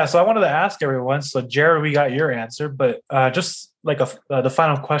 Okay. Yeah. So I wanted to ask everyone. So Jared, we got your answer, but just like the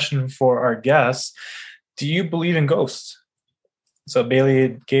final question for our guests: do you believe in ghosts? So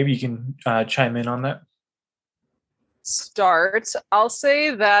Bailey, Gabe, you can chime in on that. I'll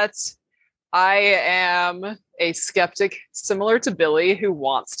say that I am a skeptic, similar to Billy, who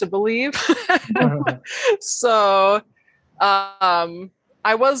wants to believe. So,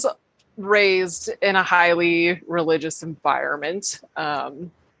 I was raised in a highly religious environment.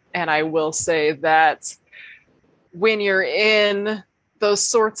 And I will say that when you're in those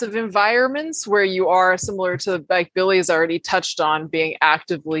sorts of environments where you are similar to, like Billy's already touched on, being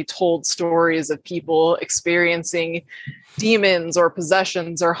actively told stories of people experiencing demons or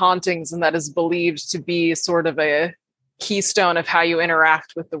possessions or hauntings, and that is believed to be sort of a keystone of how you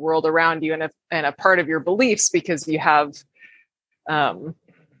interact with the world around you, and a part of your beliefs, because you have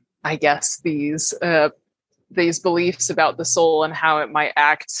I guess these beliefs about the soul and how it might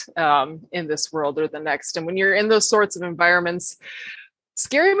act in this world or the next. And when you're in those sorts of environments,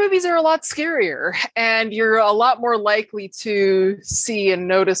 scary movies are a lot scarier, and you're a lot more likely to see and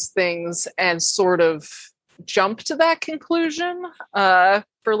notice things and sort of jump to that conclusion,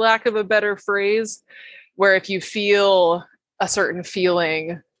 for lack of a better phrase, where if you feel a certain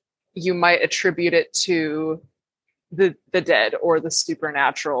feeling, you might attribute it to the dead or the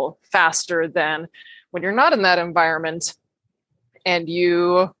supernatural faster than when you're not in that environment and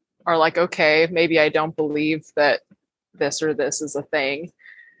you are like, okay, maybe I don't believe that this or this is a thing.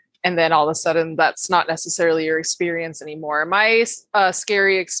 And then all of a sudden that's not necessarily your experience anymore. My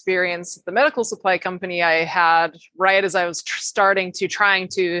scary experience at the medical supply company I had right as I was trying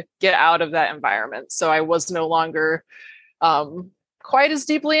to get out of that environment. So I was no longer quite as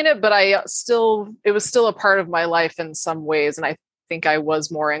deeply in it, but it was still a part of my life in some ways. And I think I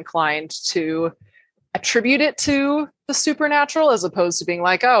was more inclined to attribute it to the supernatural, as opposed to being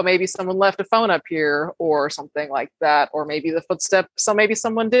like, oh, maybe someone left a phone up here or something like that, or maybe the footsteps, so maybe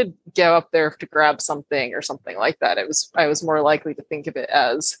someone did go up there to grab something or something like that. I was more likely to think of it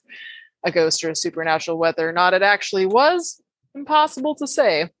as a ghost or a supernatural. Whether or not it actually was, impossible to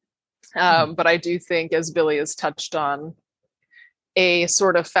say. But I do think, as Billy has touched on, a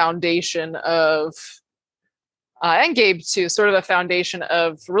sort of foundation of and Gabe too, sort of a foundation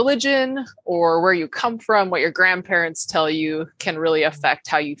of religion or where you come from, what your grandparents tell you, can really affect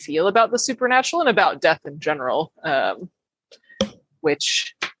how you feel about the supernatural and about death in general.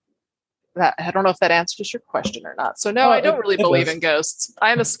 Which I don't know if that answers your question or not. So no, I don't really believe in ghosts.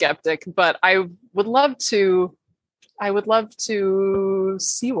 I'm a skeptic, but I would love to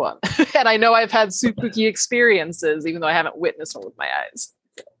see one. And I know I've had spooky experiences, even though I haven't witnessed one with my eyes.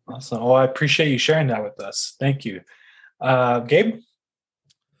 Awesome. Well, I appreciate you sharing that with us. Thank you. Gabe?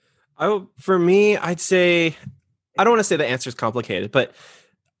 For me, I'd say, I don't want to say the answer is complicated, but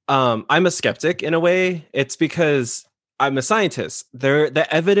I'm a skeptic in a way. It's because I'm a scientist. The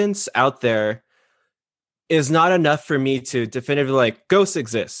evidence out there is not enough for me to definitively like ghosts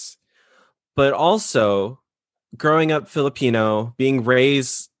exist. But also, growing up Filipino, being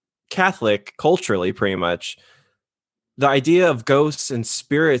raised Catholic culturally, pretty much, the idea of ghosts and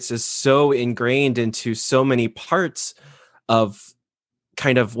spirits is so ingrained into so many parts of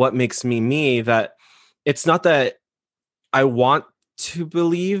kind of what makes me that it's not that I want to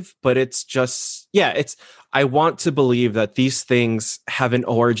believe, but it's just, I want to believe that these things have an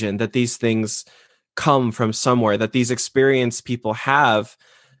origin, that these things come from somewhere, that these experiences people have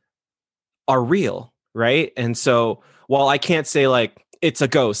are real, right? And so while I can't say like it's a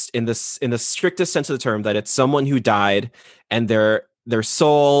ghost in the strictest sense of the term, that it's someone who died and they're their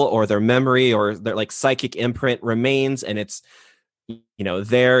soul or their memory or their like psychic imprint remains, and it's,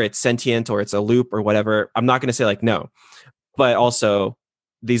 there, it's sentient or it's a loop or whatever. I'm not going to say like no, but also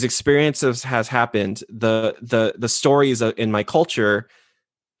these experiences has happened. The stories in my culture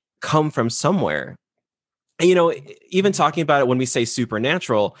come from somewhere. And, even talking about it, when we say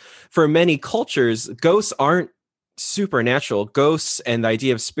supernatural, for many cultures, ghosts aren't supernatural. Ghosts and the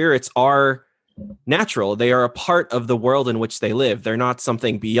idea of spirits are natural. They are a part of the world in which they live. They're not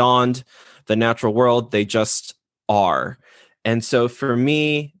something beyond the natural world. They just are. And so for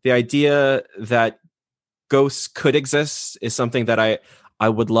me, the idea that ghosts could exist is something that I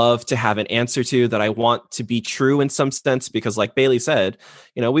would love to have an answer to, that I want to be true in some sense, because like Bailey said,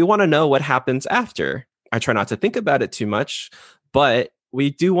 we want to know what happens after. I try not to think about it too much, but we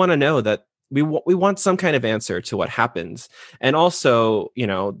do want to know that we want some kind of answer to what happens. And also,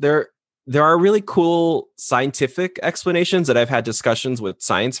 there are really cool scientific explanations that I've had discussions with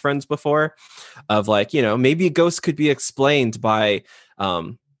science friends before of like, maybe ghosts could be explained by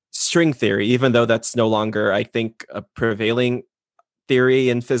string theory, even though that's no longer, I think, a prevailing theory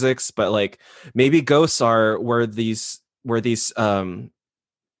in physics. But like maybe ghosts were these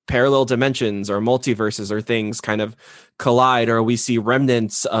parallel dimensions or multiverses or things kind of collide, or we see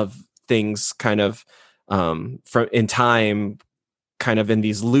remnants of things kind of from in time, kind of in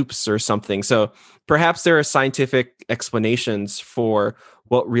these loops or something. So perhaps there are scientific explanations for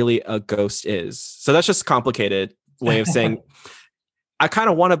what really a ghost is. So that's just a complicated way of saying I kind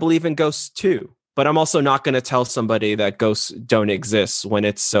of want to believe in ghosts too, but I'm also not going to tell somebody that ghosts don't exist when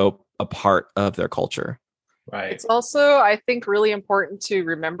it's so a part of their culture. Right. It's also, I think, really important to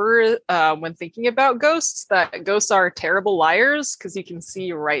remember when thinking about ghosts that ghosts are terrible liars because you can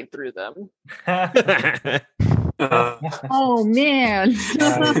see right through them. Oh man.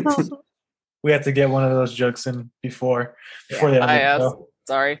 We had to get one of those jokes in before the end of the show.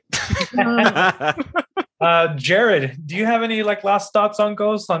 Sorry. Jared, do you have any like last thoughts on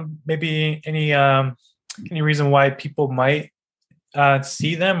ghosts? On maybe any reason why people might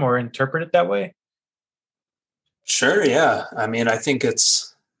see them or interpret it that way? Sure, yeah. I mean, I think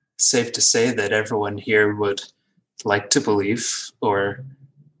it's safe to say that everyone here would like to believe or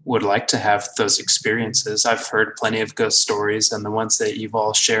would like to have those experiences. I've heard plenty of ghost stories, and the ones that you've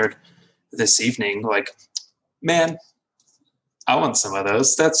all shared this evening, like, man, I want some of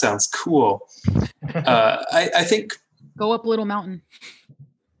those. That sounds cool. I think... Go up Little Mountain.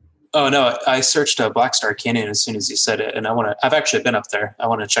 Oh, no, I searched Black Star Canyon as soon as you said it, and I've actually been up there. I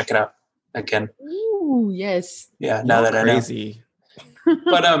want to check it out again. Ooh, yes. Yeah, now that crazy. I know.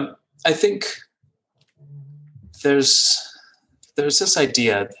 But I think there's this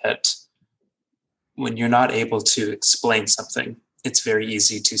idea that when you're not able to explain something, it's very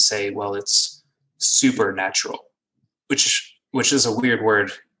easy to say, well, it's supernatural, which is a weird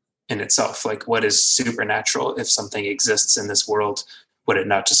word in itself. Like, what is supernatural? If something exists in this world, would it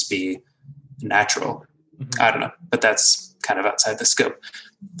not just be natural? Mm-hmm. I don't know, but that's kind of outside the scope.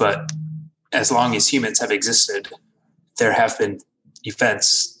 But as long as humans have existed, there have been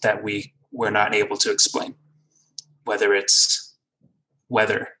events that we were not able to explain, whether it's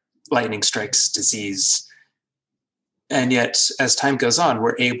weather, lightning strikes, disease. And yet, as time goes on,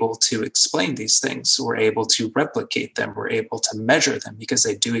 we're able to explain these things. We're able to replicate them. We're able to measure them because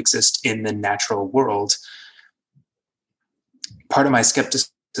they do exist in the natural world. Part of my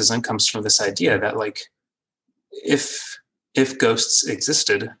skepticism comes from this idea that, like, if ghosts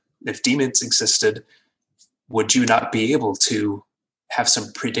existed, if demons existed, would you not be able to have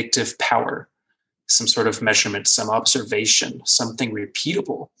some predictive power, some sort of measurement, some observation, something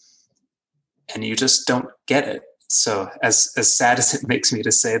repeatable? And you just don't get it. So as sad as it makes me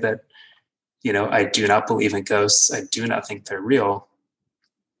to say that, I do not believe in ghosts, I do not think they're real,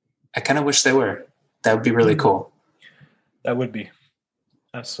 I kind of wish they were. That would be really cool. That would be.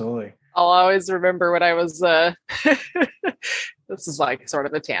 Absolutely. I'll always remember when I was, this is like sort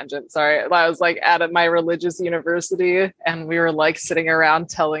of a tangent, sorry. I was like at my religious university and we were like sitting around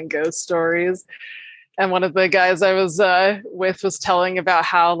telling ghost stories. And one of the guys I was with was telling about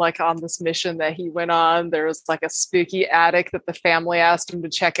how, like, on this mission that he went on, there was like a spooky attic that the family asked him to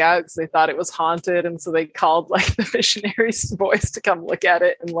check out because they thought it was haunted. And so they called like the missionaries' boys to come look at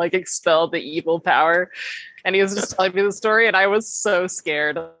it and like expel the evil power. And he was just telling me the story, and I was so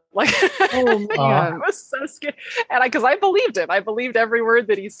scared. Like, oh man, I was so scared. And because I believed him. I believed every word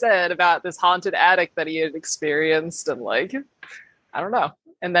that he said about this haunted attic that he had experienced. And like, I don't know.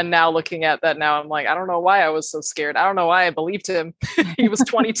 And then now looking at that now, I'm like, I don't know why I was so scared. I don't know why I believed him. He was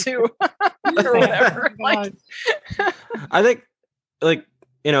 22 or whatever. Like, I think, like,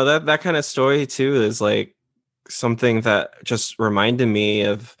 that kind of story too is like something that just reminded me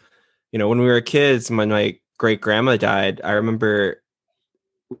of, when we were kids, when my great grandma died. I remember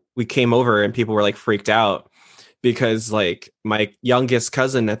we came over and people were like freaked out because like my youngest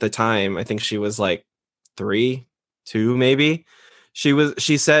cousin at the time, I think she was like 3, 2 maybe.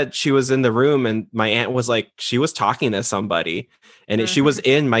 She said she was in the room and my aunt was like, she was talking to somebody, and she was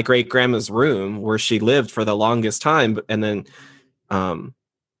in my great grandma's room where she lived for the longest time. And then,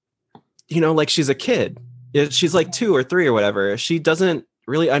 like she's a kid. She's like 2 or 3 or whatever. She doesn't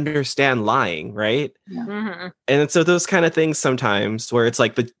really understand lying, right? Yeah. And so those kind of things sometimes where it's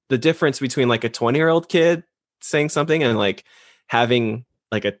like the difference between like a 20-year-old kid saying something and like having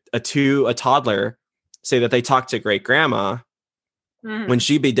like a toddler say that they talked to great grandma when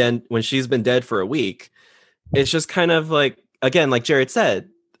she's been dead for a week. It's just kind of like, again, like Jared said,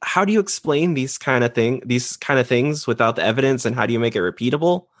 how do you explain these kind of things without the evidence, and how do you make it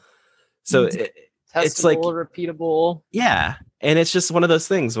repeatable? So it's like repeatable. Yeah. And it's just one of those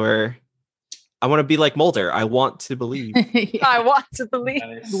things where I want to be like Mulder. I want to believe. I want to believe.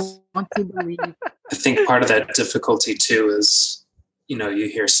 I think part of that difficulty too is, you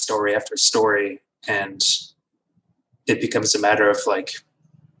hear story after story and it becomes a matter of like,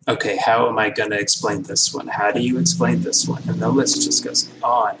 okay, how am I going to explain this one? How do you explain this one? And the list just goes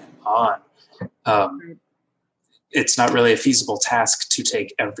on and on. It's not really a feasible task to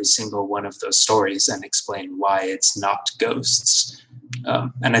take every single one of those stories and explain why it's not ghosts.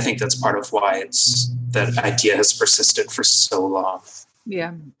 And I think that's part of why that idea has persisted for so long.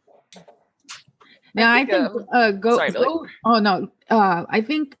 Yeah. Now I think I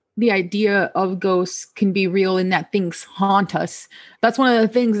think the idea of ghosts can be real in that things haunt us. That's one of the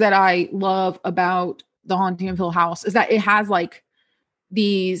things that I love about The Haunting of Hill House, is that it has like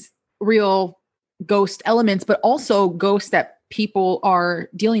these real ghost elements, but also ghosts that people are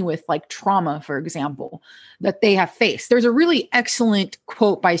dealing with, like trauma, for example, that they have faced. There's a really excellent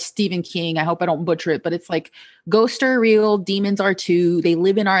quote by Stephen King. I hope I don't butcher it, but it's like, ghosts are real, demons are too. They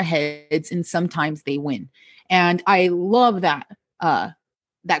live in our heads and sometimes they win. And I love that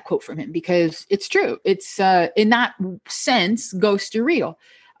quote from him because it's true. It's in that sense, ghosts are real.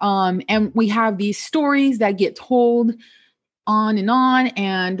 And we have these stories that get told on,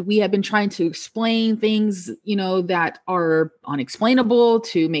 and we have been trying to explain things, that are unexplainable,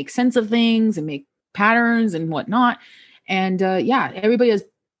 to make sense of things and make patterns and whatnot. And everybody has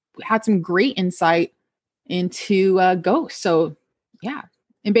had some great insight into ghosts. So yeah.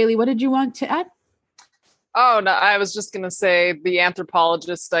 And Bailey, what did you want to add? Oh, no, I was just going to say the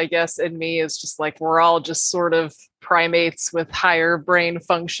anthropologist, I guess, in me is just like, we're all just sort of primates with higher brain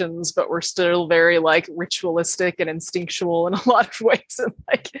functions, but we're still very like ritualistic and instinctual in a lot of ways. And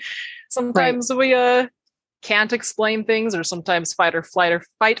like, sometimes we can't explain things, or sometimes fight or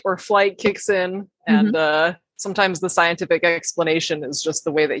flight kicks in. And sometimes the scientific explanation is just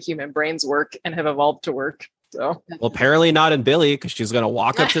the way that human brains work and have evolved to work. So, well, apparently not in Billy, because she's going to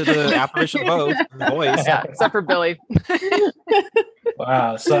walk up to the apparition voice. Yeah, except for Billy.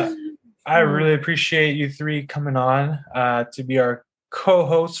 Wow. So I really appreciate you 3 coming on to be our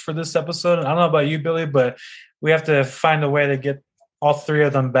co-hosts for this episode. I don't know about you, Billy, but we have to find a way to get all 3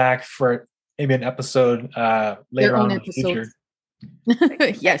 of them back for maybe an episode later on in the future.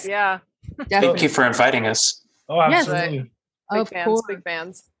 Yes. Yeah. Thank you for inviting us. Oh, absolutely. Yes. Big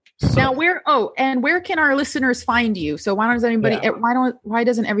fans. So, now where can our listeners find you? So why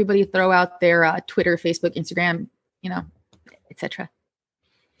doesn't everybody throw out their Twitter, Facebook, Instagram, etc.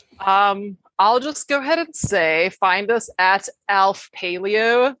 I'll just go ahead and say, find us at Alf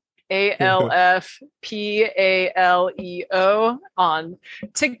Paleo, ALFPALEO on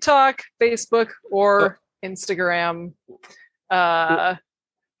TikTok, Facebook, or Instagram. Alf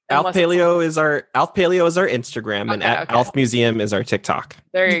Paleo is our Instagram, and Alf Museum is our TikTok.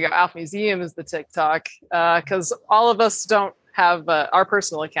 There you go. Alf Museum is the TikTok, because all of us don't have our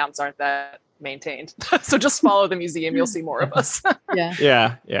personal accounts aren't that maintained. So just follow the museum; you'll see more of us.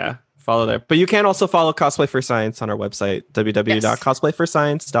 Yeah. Follow there, but you can also follow Cosplay for Science on our website,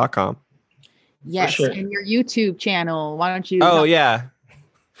 www.cosplayforscience.com. Yes, sure. And your YouTube channel. Why don't you? Oh yeah,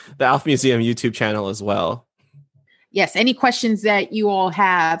 the Alf Museum YouTube channel as well. Yes, any questions that you all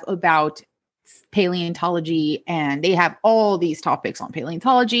have about paleontology, and they have all these topics on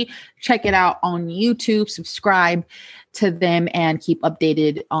paleontology, check it out on YouTube, subscribe to them, and keep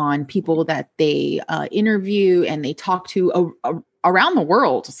updated on people that they interview and they talk to around the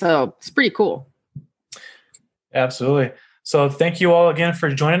world. So it's pretty cool. Absolutely. So thank you all again for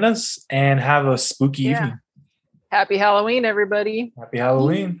joining us, and have a spooky evening. Happy Halloween, everybody. Happy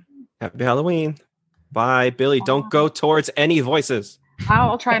Halloween. Happy Halloween. Bye, Billy. Don't go towards any voices.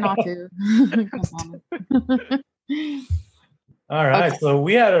 I'll try not to. All right. Okay. So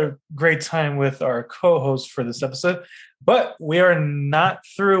we had a great time with our co-host for this episode, but we are not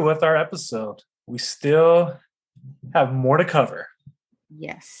through with our episode. We still have more to cover.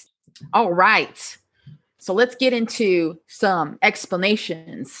 Yes. All right. So let's get into some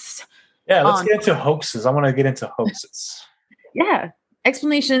explanations. Yeah, let's get into hoaxes. I want to get into hoaxes. Yeah.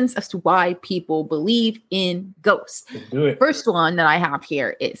 Explanations as to why people believe in ghosts. Let's do it. First one that I have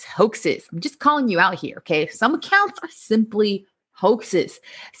here is hoaxes. I'm just calling you out here, okay? Some accounts are simply hoaxes.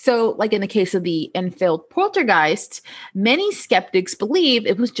 So, like in the case of the Enfield poltergeist, many skeptics believe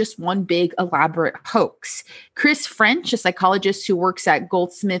it was just one big elaborate hoax. Chris French, a psychologist who works at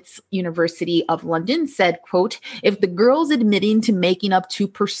Goldsmiths University of London, said, quote, "If the girl's admitting to making up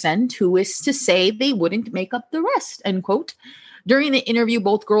 2%, who is to say they wouldn't make up the rest?" End quote. During the interview,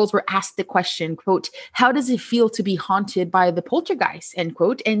 both girls were asked the question, quote, "How does it feel to be haunted by the poltergeist?" End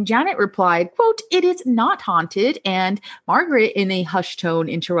quote. And Janet replied, quote, "It is not haunted." And Margaret, in a hushed tone,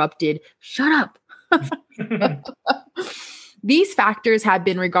 interrupted, "Shut up." These factors have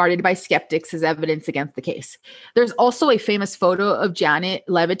been regarded by skeptics as evidence against the case. There's also a famous photo of Janet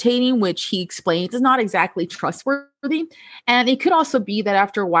levitating, which he explains is not exactly trustworthy. And it could also be that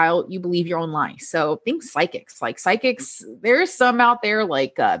after a while, you believe your own lie. So think psychics. Like psychics, there's some out there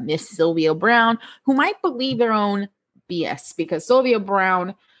like Miss Sylvia Brown who might believe their own BS because Sylvia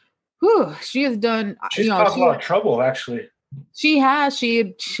Brown, she has done. She's caused a lot of trouble, actually. She has. She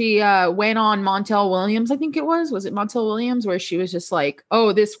went on Montel Williams, I think it was. Was it Montel Williams where she was just like,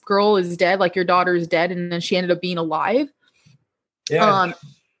 "Oh, this girl is dead, like your daughter is dead," and then she ended up being alive. Yeah,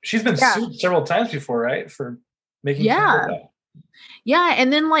 she's been sued several times before, right? For making that. Yeah,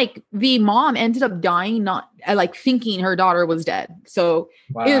 and then like the mom ended up dying, not like thinking her daughter was dead. So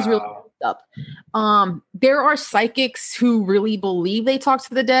it was really up. There are psychics who really believe they talk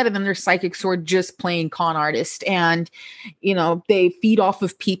to the dead, and then there's psychics who are just plain con artists, and they feed off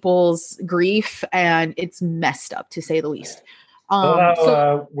of people's grief, and it's messed up to say the least.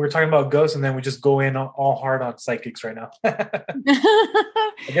 So we're talking about ghosts, and then we just go in all hard on psychics right now. I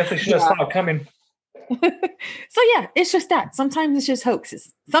guess they should have stopped coming. So yeah, it's just that. Sometimes it's just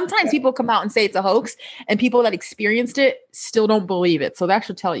hoaxes. Sometimes people come out and say it's a hoax, and people that experienced it still don't believe it. So that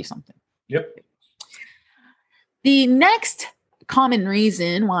should tell you something. Yep. The next common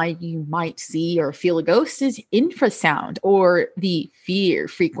reason why you might see or feel a ghost is infrasound, or the fear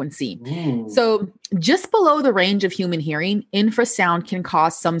frequency. So just below the range of human hearing, infrasound can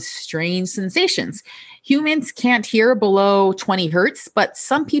cause some strange sensations. Humans can't hear below 20 hertz, but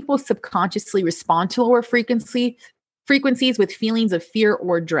some people subconsciously respond to lower frequencies with feelings of fear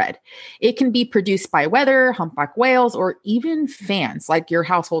or dread. It can be produced by weather, humpback whales, or even fans, like your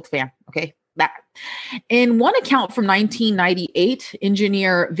household fan. Okay, that. In one account from 1998,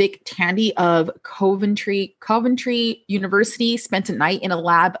 engineer Vic Tandy of Coventry University spent a night in a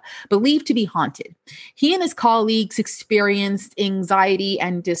lab believed to be haunted. He and his colleagues experienced anxiety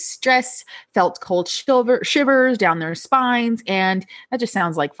and distress, felt cold shivers down their spines, and that just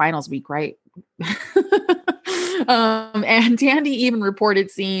sounds like finals week, right? And Tandy even reported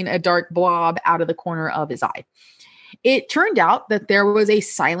seeing a dark blob out of the corner of his eye. It turned out that there was a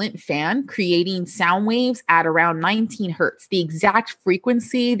silent fan creating sound waves at around 19 hertz, the exact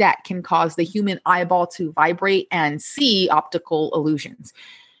frequency that can cause the human eyeball to vibrate and see optical illusions.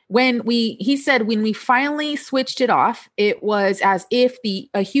 He said, when we finally switched it off, it was as if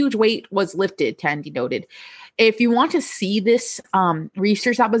a huge weight was lifted, Tandy noted. If you want to see this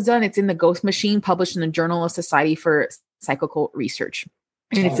research that was done, it's in the Ghost Machine, published in the Journal of Society for Psychical Research.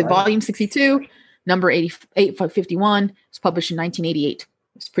 And it's in volume 62. Number 851. It's published in 1988.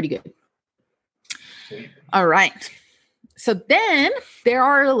 It's pretty good. All right. So then there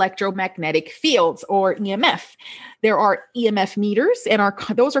are electromagnetic fields, or EMF. There are EMF meters, and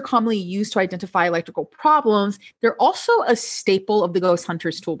those are commonly used to identify electrical problems. They're also a staple of the ghost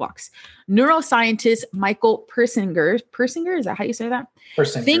hunter's toolbox. Neuroscientist Michael Persinger, is that how you say that?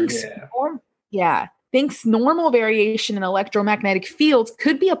 Persinger, thinks normal variation in electromagnetic fields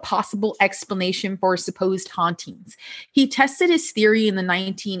could be a possible explanation for supposed hauntings. He tested his theory in the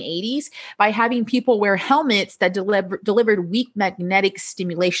 1980s by having people wear helmets that delivered weak magnetic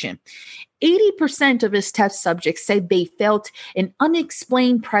stimulation. 80% of his test subjects said they felt an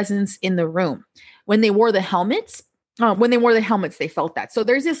unexplained presence in the room. When they wore the helmets, they felt that. So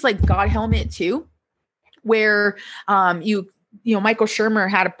there's this like God helmet too, where Michael Shermer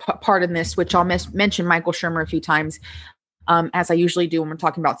had a part in this, which I'll mention Michael Shermer a few times. as I usually do when we're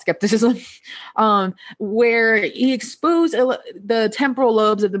talking about skepticism, where he exposed the temporal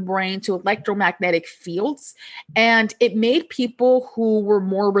lobes of the brain to electromagnetic fields. And it made people who were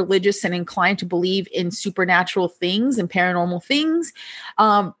more religious and inclined to believe in supernatural things and paranormal things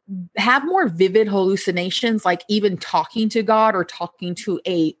have more vivid hallucinations, like even talking to God or talking to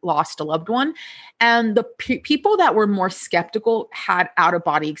a lost loved one. And the people that were more skeptical had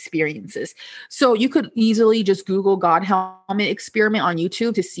out-of-body experiences. So you could easily just Google God helmet experiment on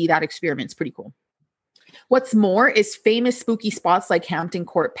YouTube to see that experiment. It's pretty cool. What's more is famous spooky spots like Hampton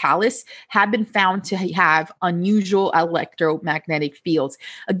Court Palace have been found to have unusual electromagnetic fields.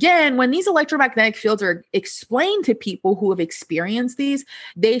 Again, when these electromagnetic fields are explained to people who have experienced these,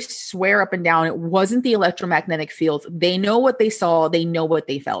 they swear up and down it wasn't the electromagnetic fields. They know what they saw. They know what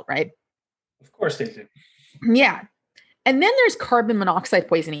they felt, right? Of course they do. Yeah. And then there's carbon monoxide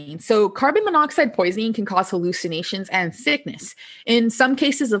poisoning. So carbon monoxide poisoning can cause hallucinations and sickness. In some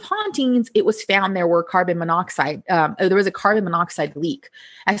cases of hauntings, it was found there was a carbon monoxide leak.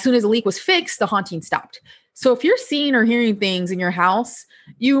 As soon as the leak was fixed, the haunting stopped. So if you're seeing or hearing things in your house,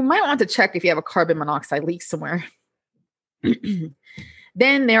 you might want to check if you have a carbon monoxide leak somewhere.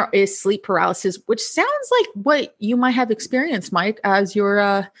 Then there is sleep paralysis, which sounds like what you might have experienced, Mike, as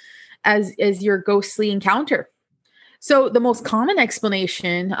your ghostly encounter. So the most common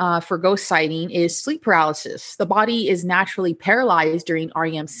explanation for ghost sighting is sleep paralysis. The body is naturally paralyzed during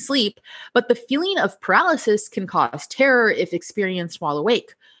REM sleep, but the feeling of paralysis can cause terror if experienced while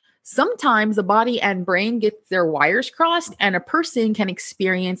awake. Sometimes the body and brain get their wires crossed, and a person can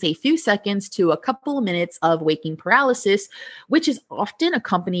experience a few seconds to a couple of minutes of waking paralysis, which is often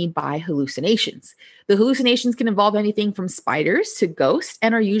accompanied by hallucinations. The hallucinations can involve anything from spiders to ghosts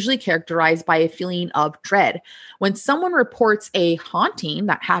and are usually characterized by a feeling of dread. When someone reports a haunting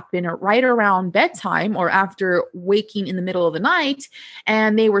that happened right around bedtime or after waking in the middle of the night,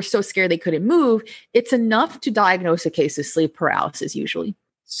 and they were so scared they couldn't move, it's enough to diagnose a case of sleep paralysis usually.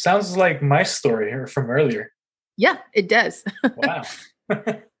 Sounds like my story here from earlier. Yeah, it does. Wow.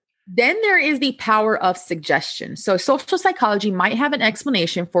 Then there is the power of suggestion. So social psychology might have an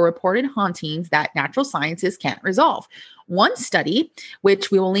explanation for reported hauntings that natural sciences can't resolve. One study,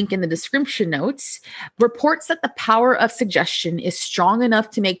 which we will link in the description notes, reports that the power of suggestion is strong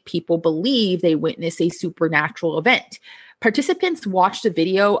enough to make people believe they witness a supernatural event. Participants watched a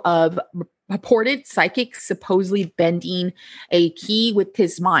video of purported psychic supposedly bending a key with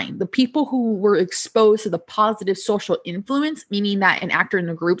his mind. The people who were exposed to the positive social influence, meaning that an actor in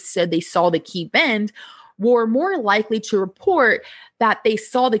the group said they saw the key bend, were more likely to report that they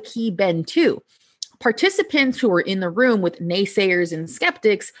saw the key bend too. Participants who were in the room with naysayers and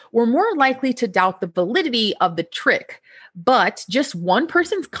skeptics were more likely to doubt the validity of the trick. But just one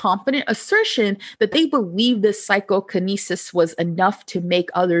person's confident assertion that they believe this psychokinesis was enough to make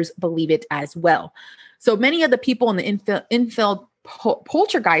others believe it as well. So many of the people in the infill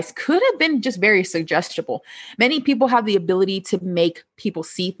poltergeist could have been just very suggestible. Many people have the ability to make people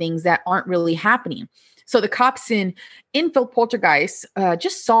see things that aren't really happening. So the cops in infill poltergeist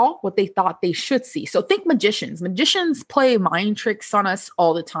just saw what they thought they should see. So think magicians. Magicians play mind tricks on us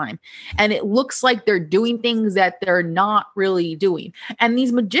all the time. And it looks like they're doing things that they're not really doing. And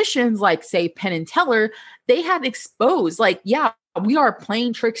these magicians, like say Penn and Teller, they had exposed like, yeah, we are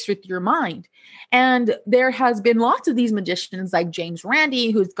playing tricks with your mind. And there has been lots of these magicians like James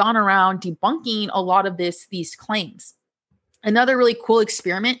Randi, who's gone around debunking a lot of these claims. Another really cool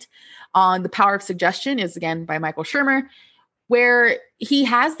experiment on the power of suggestion is again by Michael Shermer, where he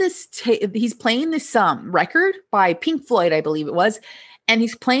has this, he's playing this record by Pink Floyd, I believe it was, and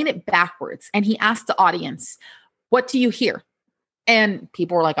he's playing it backwards. And he asked the audience, what do you hear? And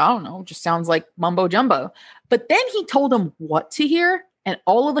people were like, I don't know, just sounds like mumbo jumbo. But then he told them what to hear. And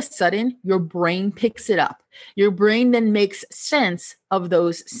all of a sudden, your brain picks it up. Your brain then makes sense of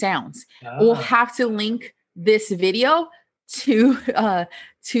those sounds. We'll have to link this video to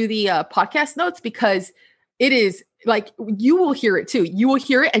the podcast notes because it is like, you will hear it too. You will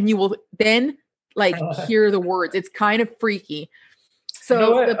hear it and you will then like hear the words. It's kind of freaky. So you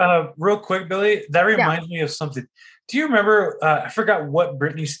know what? Real quick, Billy, that reminds me of something. Do you remember, I forgot what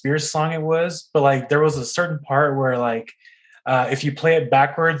Britney Spears song it was, but like there was a certain part where like, if you play it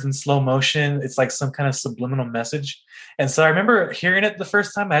backwards in slow motion, it's like some kind of subliminal message. And so I remember hearing it the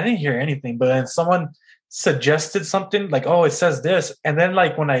first time. I didn't hear anything, but then someone suggested something like, oh, it says this. And then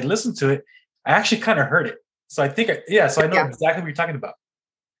like when I listened to it, I actually kind of heard it. So I think, so I know exactly what you're talking about.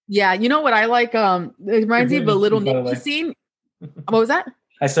 Yeah. You know what I like? It reminds me of a Little Nicky scene. What was that?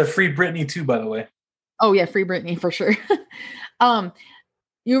 I said Free Britney too, by the way. Oh yeah. Free Britney for sure.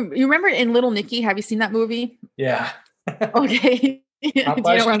 You remember in Little Nicky, have you seen that movie? Yeah. Okay. Do you know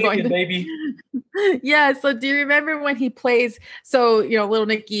where I'm going? Baby. Yeah. So do you remember when he plays? So, little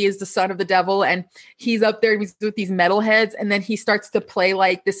Nicky is the son of the devil, and he's up there with these metalheads, and then he starts to play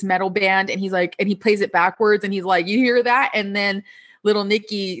like this metal band, and he's like, and he plays it backwards, and he's like, you hear that? And then little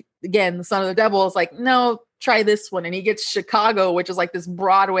Nicky, again, the son of the devil, is like, no, try this one. And he gets Chicago, which is like this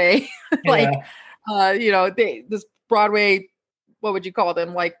Broadway, like, this Broadway, what would you call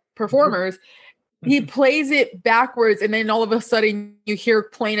them? Like performers. He plays it backwards, and then all of a sudden you hear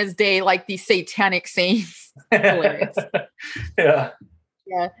plain as day, like these satanic saints. Hilarious. Yeah.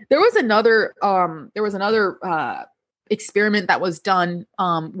 Yeah. There was another experiment that was done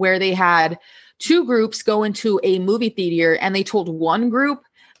where they had two groups go into a movie theater, and they told one group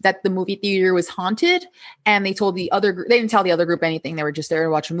that the movie theater was haunted, and they told the other group, they didn't tell the other group anything. They were just there to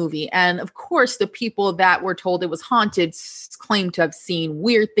watch a movie. And of course, the people that were told it was haunted claimed to have seen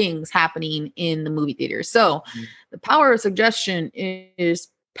weird things happening in the movie theater. So the power of suggestion is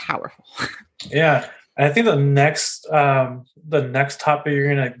powerful. Yeah. I think the next topic you're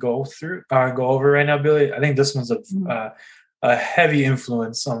gonna go over right now, Billy. I think this one's a heavy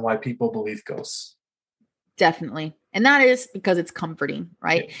influence on why people believe ghosts. Definitely. And that is because it's comforting,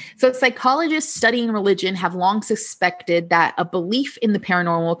 right? Yeah. So psychologists studying religion have long suspected that a belief in the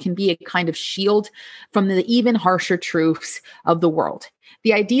paranormal can be a kind of shield from the even harsher truths of the world.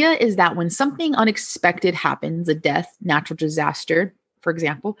 The idea is that when something unexpected happens, a death, natural disaster, for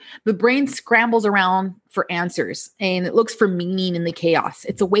example, the brain scrambles around for answers and it looks for meaning in the chaos.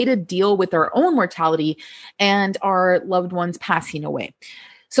 It's a way to deal with our own mortality and our loved ones passing away.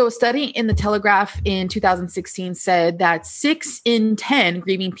 So a study in the Telegraph in 2016 said that 6 in 10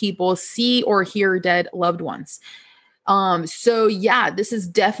 grieving people see or hear dead loved ones. So yeah, this is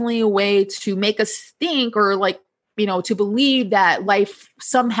definitely a way to make us think, or to believe that life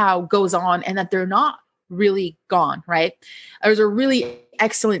somehow goes on and that they're not really gone, right? There's a really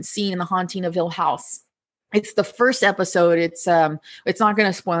excellent scene in The Haunting of Hill House. It's the first episode. It's not going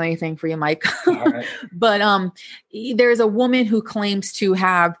to spoil anything for you, Mike. Right. But there's a woman who claims to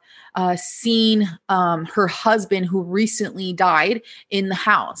have seen her husband, who recently died, in the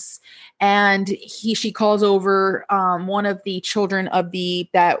house, and she calls over one of the children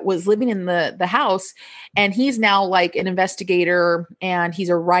that was living in the house, and he's now like an investigator and he's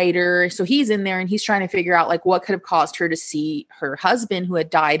a writer. So he's in there and he's trying to figure out like what could have caused her to see her husband, who had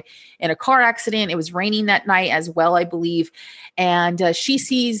died in a car accident. It was raining that night as well, I believe. And she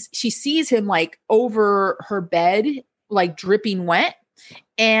sees him like over her bed, like dripping wet.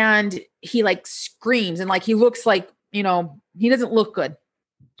 And he like screams, and like he looks like, he doesn't look good.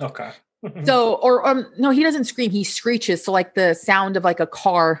 Okay. So, no, he doesn't scream. He screeches. So like the sound of like a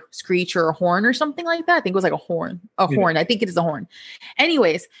car screech or a horn or something like that. I think it was like a horn. I think it is a horn.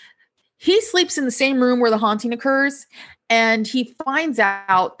 Anyways, he sleeps in the same room where the haunting occurs. And he finds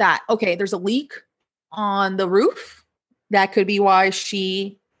out that, okay, there's a leak on the roof. That could be why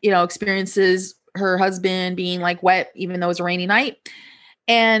she, experiences her husband being like wet, even though it's a rainy night.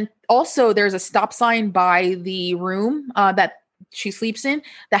 And also there's a stop sign by the room that she sleeps in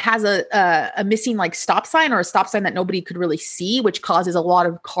that has a missing like stop sign, or a stop sign that nobody could really see, which causes a lot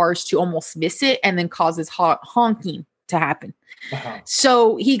of cars to almost miss it and then causes honking to happen. Uh-huh.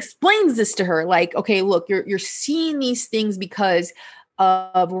 So he explains this to her, like, okay, look, you're seeing these things because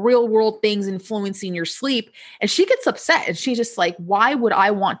of real world things influencing your sleep. And she gets upset, and she's just like, why would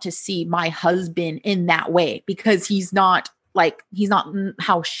I want to see my husband in that way? Because he's not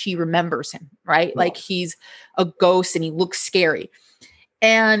how she remembers him, right? Like he's a ghost and he looks scary.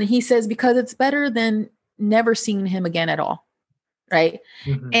 And he says, because it's better than never seeing him again at all. Right.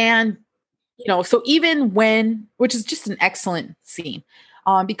 Mm-hmm. And, so even when, which is just an excellent scene,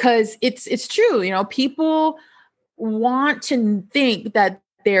 because it's true, people want to think that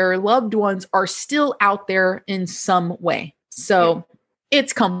their loved ones are still out there in some way. So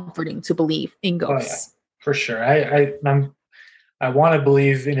it's comforting to believe in ghosts. Oh, yeah, for sure. I want to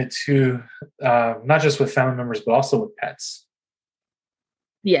believe in it too, not just with family members, but also with pets.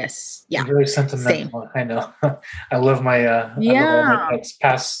 Yes. Yeah. I'm very sentimental. Same. I know. I love my I love all my pets,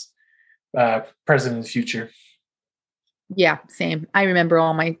 past, present, and future. Yeah, same. I remember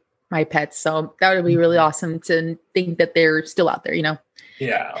all my pets, so that would be really awesome to think that they're still out there.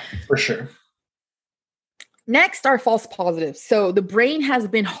 Yeah, for sure. Next are false positives. So the brain has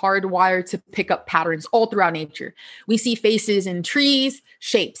been hardwired to pick up patterns all throughout nature. We see faces in trees,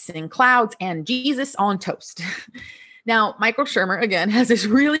 shapes in clouds, and Jesus on toast. Now, Michael Shermer, again, has this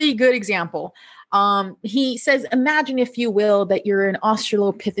really good example. He says, imagine, if you will, that you're an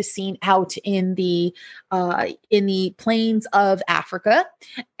Australopithecine out in the plains of Africa,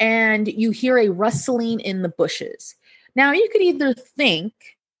 and you hear a rustling in the bushes. Now you could either think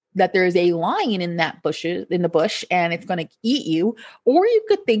that there is a lion in the bush and it's going to eat you, or you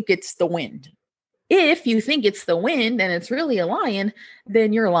could think it's the wind. If you think it's the wind and it's really a lion,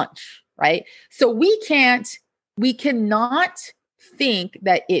 then you're lunch, right? So we cannot think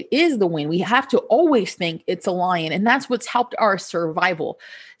that it is the wind. We have to always think it's a lion, and that's what's helped our survival.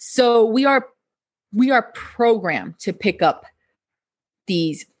 So we are programmed to pick up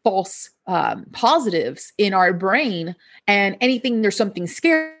these false positives in our brain, and anything there's something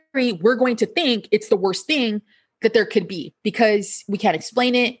scary, we're going to think it's the worst thing that there could be because we can't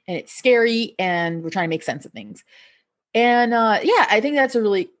explain it and it's scary and we're trying to make sense of things. And I think that's a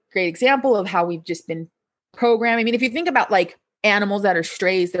really great example of how we've just been programmed. I mean, if you think about like animals that are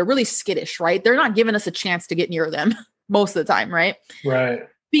strays, they're really skittish, right? They're not giving us a chance to get near them most of the time, right? Right.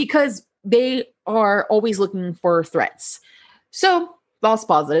 Because they are always looking for threats. So false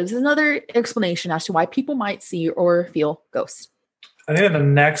positives is another explanation as to why people might see or feel ghosts. I think the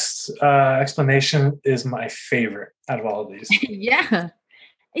next explanation is my favorite out of all of these.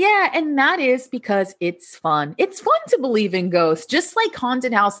 Yeah, and that is because it's fun. It's fun to believe in ghosts. Just like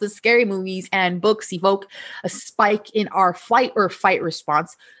haunted houses, scary movies, and books evoke a spike in our flight or fight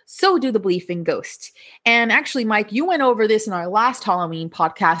response, so do the belief in ghosts. And actually, Mike, you went over this in our last Halloween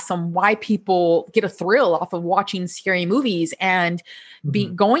podcast on why people get a thrill off of watching scary movies and be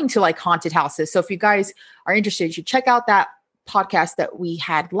going to like haunted houses. So if you guys are interested, you should check out that podcast that we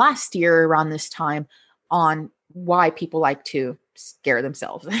had last year around this time on why people like to scare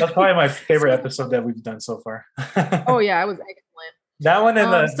themselves. That's probably my favorite episode that we've done so far. Oh yeah, it was excellent. That one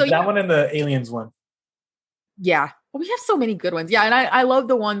and one and the aliens one. Yeah. Well, we have so many good ones. Yeah, and I love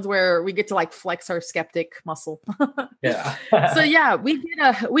the ones where we get to like flex our skeptic muscle. Yeah. So yeah, we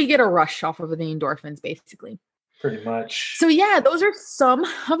get a rush off of the endorphins basically. Pretty much. So yeah, those are some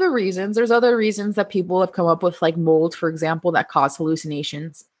of the reasons. There's other reasons that people have come up with, like mold, for example, that cause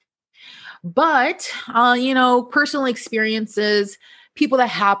hallucinations. But, personal experiences, people that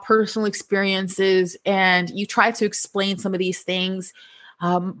have personal experiences, and you try to explain some of these things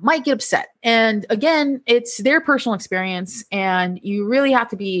might get upset. And again, it's their personal experience, and you really have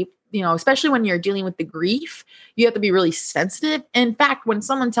to be, especially when you're dealing with the grief, you have to be really sensitive. In fact, when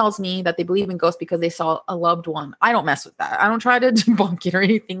someone tells me that they believe in ghosts because they saw a loved one, I don't mess with that. I don't try to debunk it or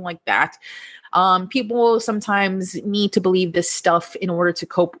anything like that. People sometimes need to believe this stuff in order to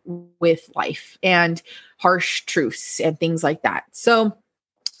cope with life and harsh truths and things like that. So,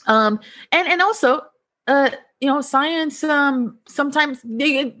 and also, science, sometimes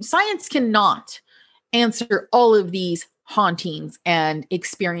science cannot answer all of these hauntings and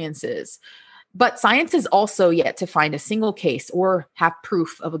experiences, but science is also yet to find a single case or have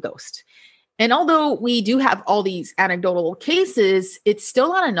proof of a ghost. And although we do have all these anecdotal cases, it's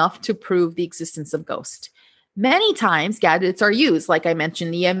still not enough to prove the existence of ghosts. Many times gadgets are used, like I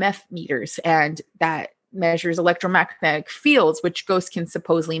mentioned, the EMF meters, and that measures electromagnetic fields, which ghosts can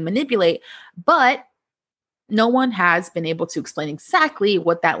supposedly manipulate, but no one has been able to explain exactly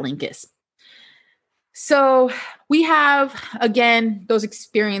what that link is. So we have, again, those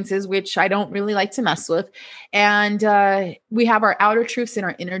experiences, which I don't really like to mess with. And we have our outer truths and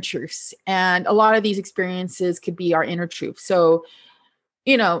our inner truths. And a lot of these experiences could be our inner truth. So,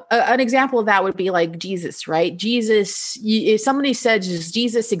 an example of that would be like Jesus, right? Jesus, if somebody says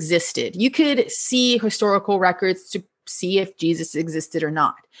Jesus existed, you could see historical records to see if Jesus existed or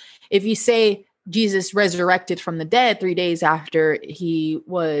not. If you say Jesus resurrected from the dead 3 days after he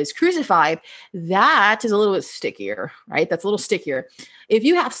was crucified, that is a little bit stickier, right? That's a little stickier. If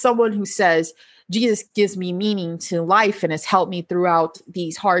you have someone who says, Jesus gives me meaning to life and has helped me throughout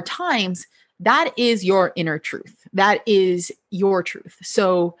these hard times, that is your inner truth. That is your truth.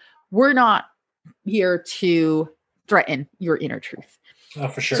 So we're not here to threaten your inner truth. Oh,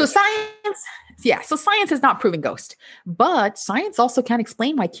 for sure. So science has not proven ghost, but science also can't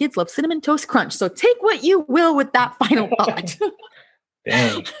explain why kids love Cinnamon Toast Crunch. So take what you will with that final thought.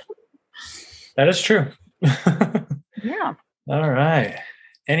 Dang. That is true. Yeah. All right.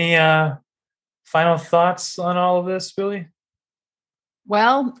 Any final thoughts on all of this, Billy?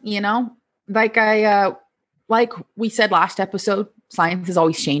 Well, like we said last episode, science is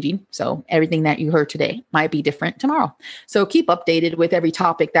always changing. So everything that you heard today might be different tomorrow. So keep updated with every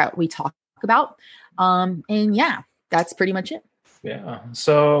topic that we talk about. And yeah, that's pretty much it. Yeah.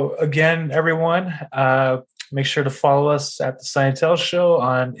 So again, everyone, make sure to follow us at the Scientel Show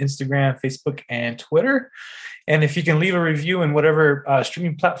on Instagram, Facebook, and Twitter. And if you can leave a review in whatever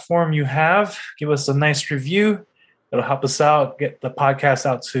streaming platform you have, give us a nice review. It'll help us out, get the podcast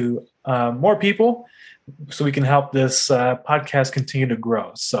out to more people, so we can help this podcast continue to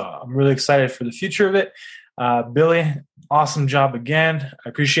grow. So I'm really excited for the future of it. Billy, awesome job again. I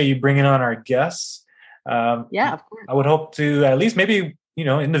appreciate you bringing on our guests. Yeah, of course. I would hope to at least maybe,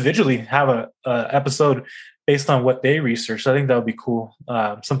 individually have a episode based on what they researched. I think that would be cool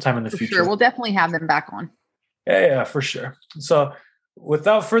sometime in the future. Sure. We'll definitely have them back on. Yeah, for sure. So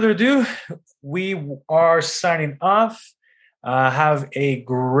without further ado, we are signing off. Have a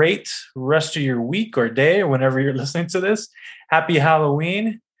great rest of your week or day or whenever you're listening to this. Happy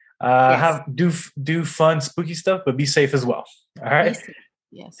Halloween. Yes. Do fun, spooky stuff, but be safe as well. All right.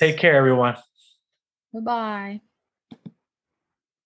 Yes. Take care, everyone. Bye-bye.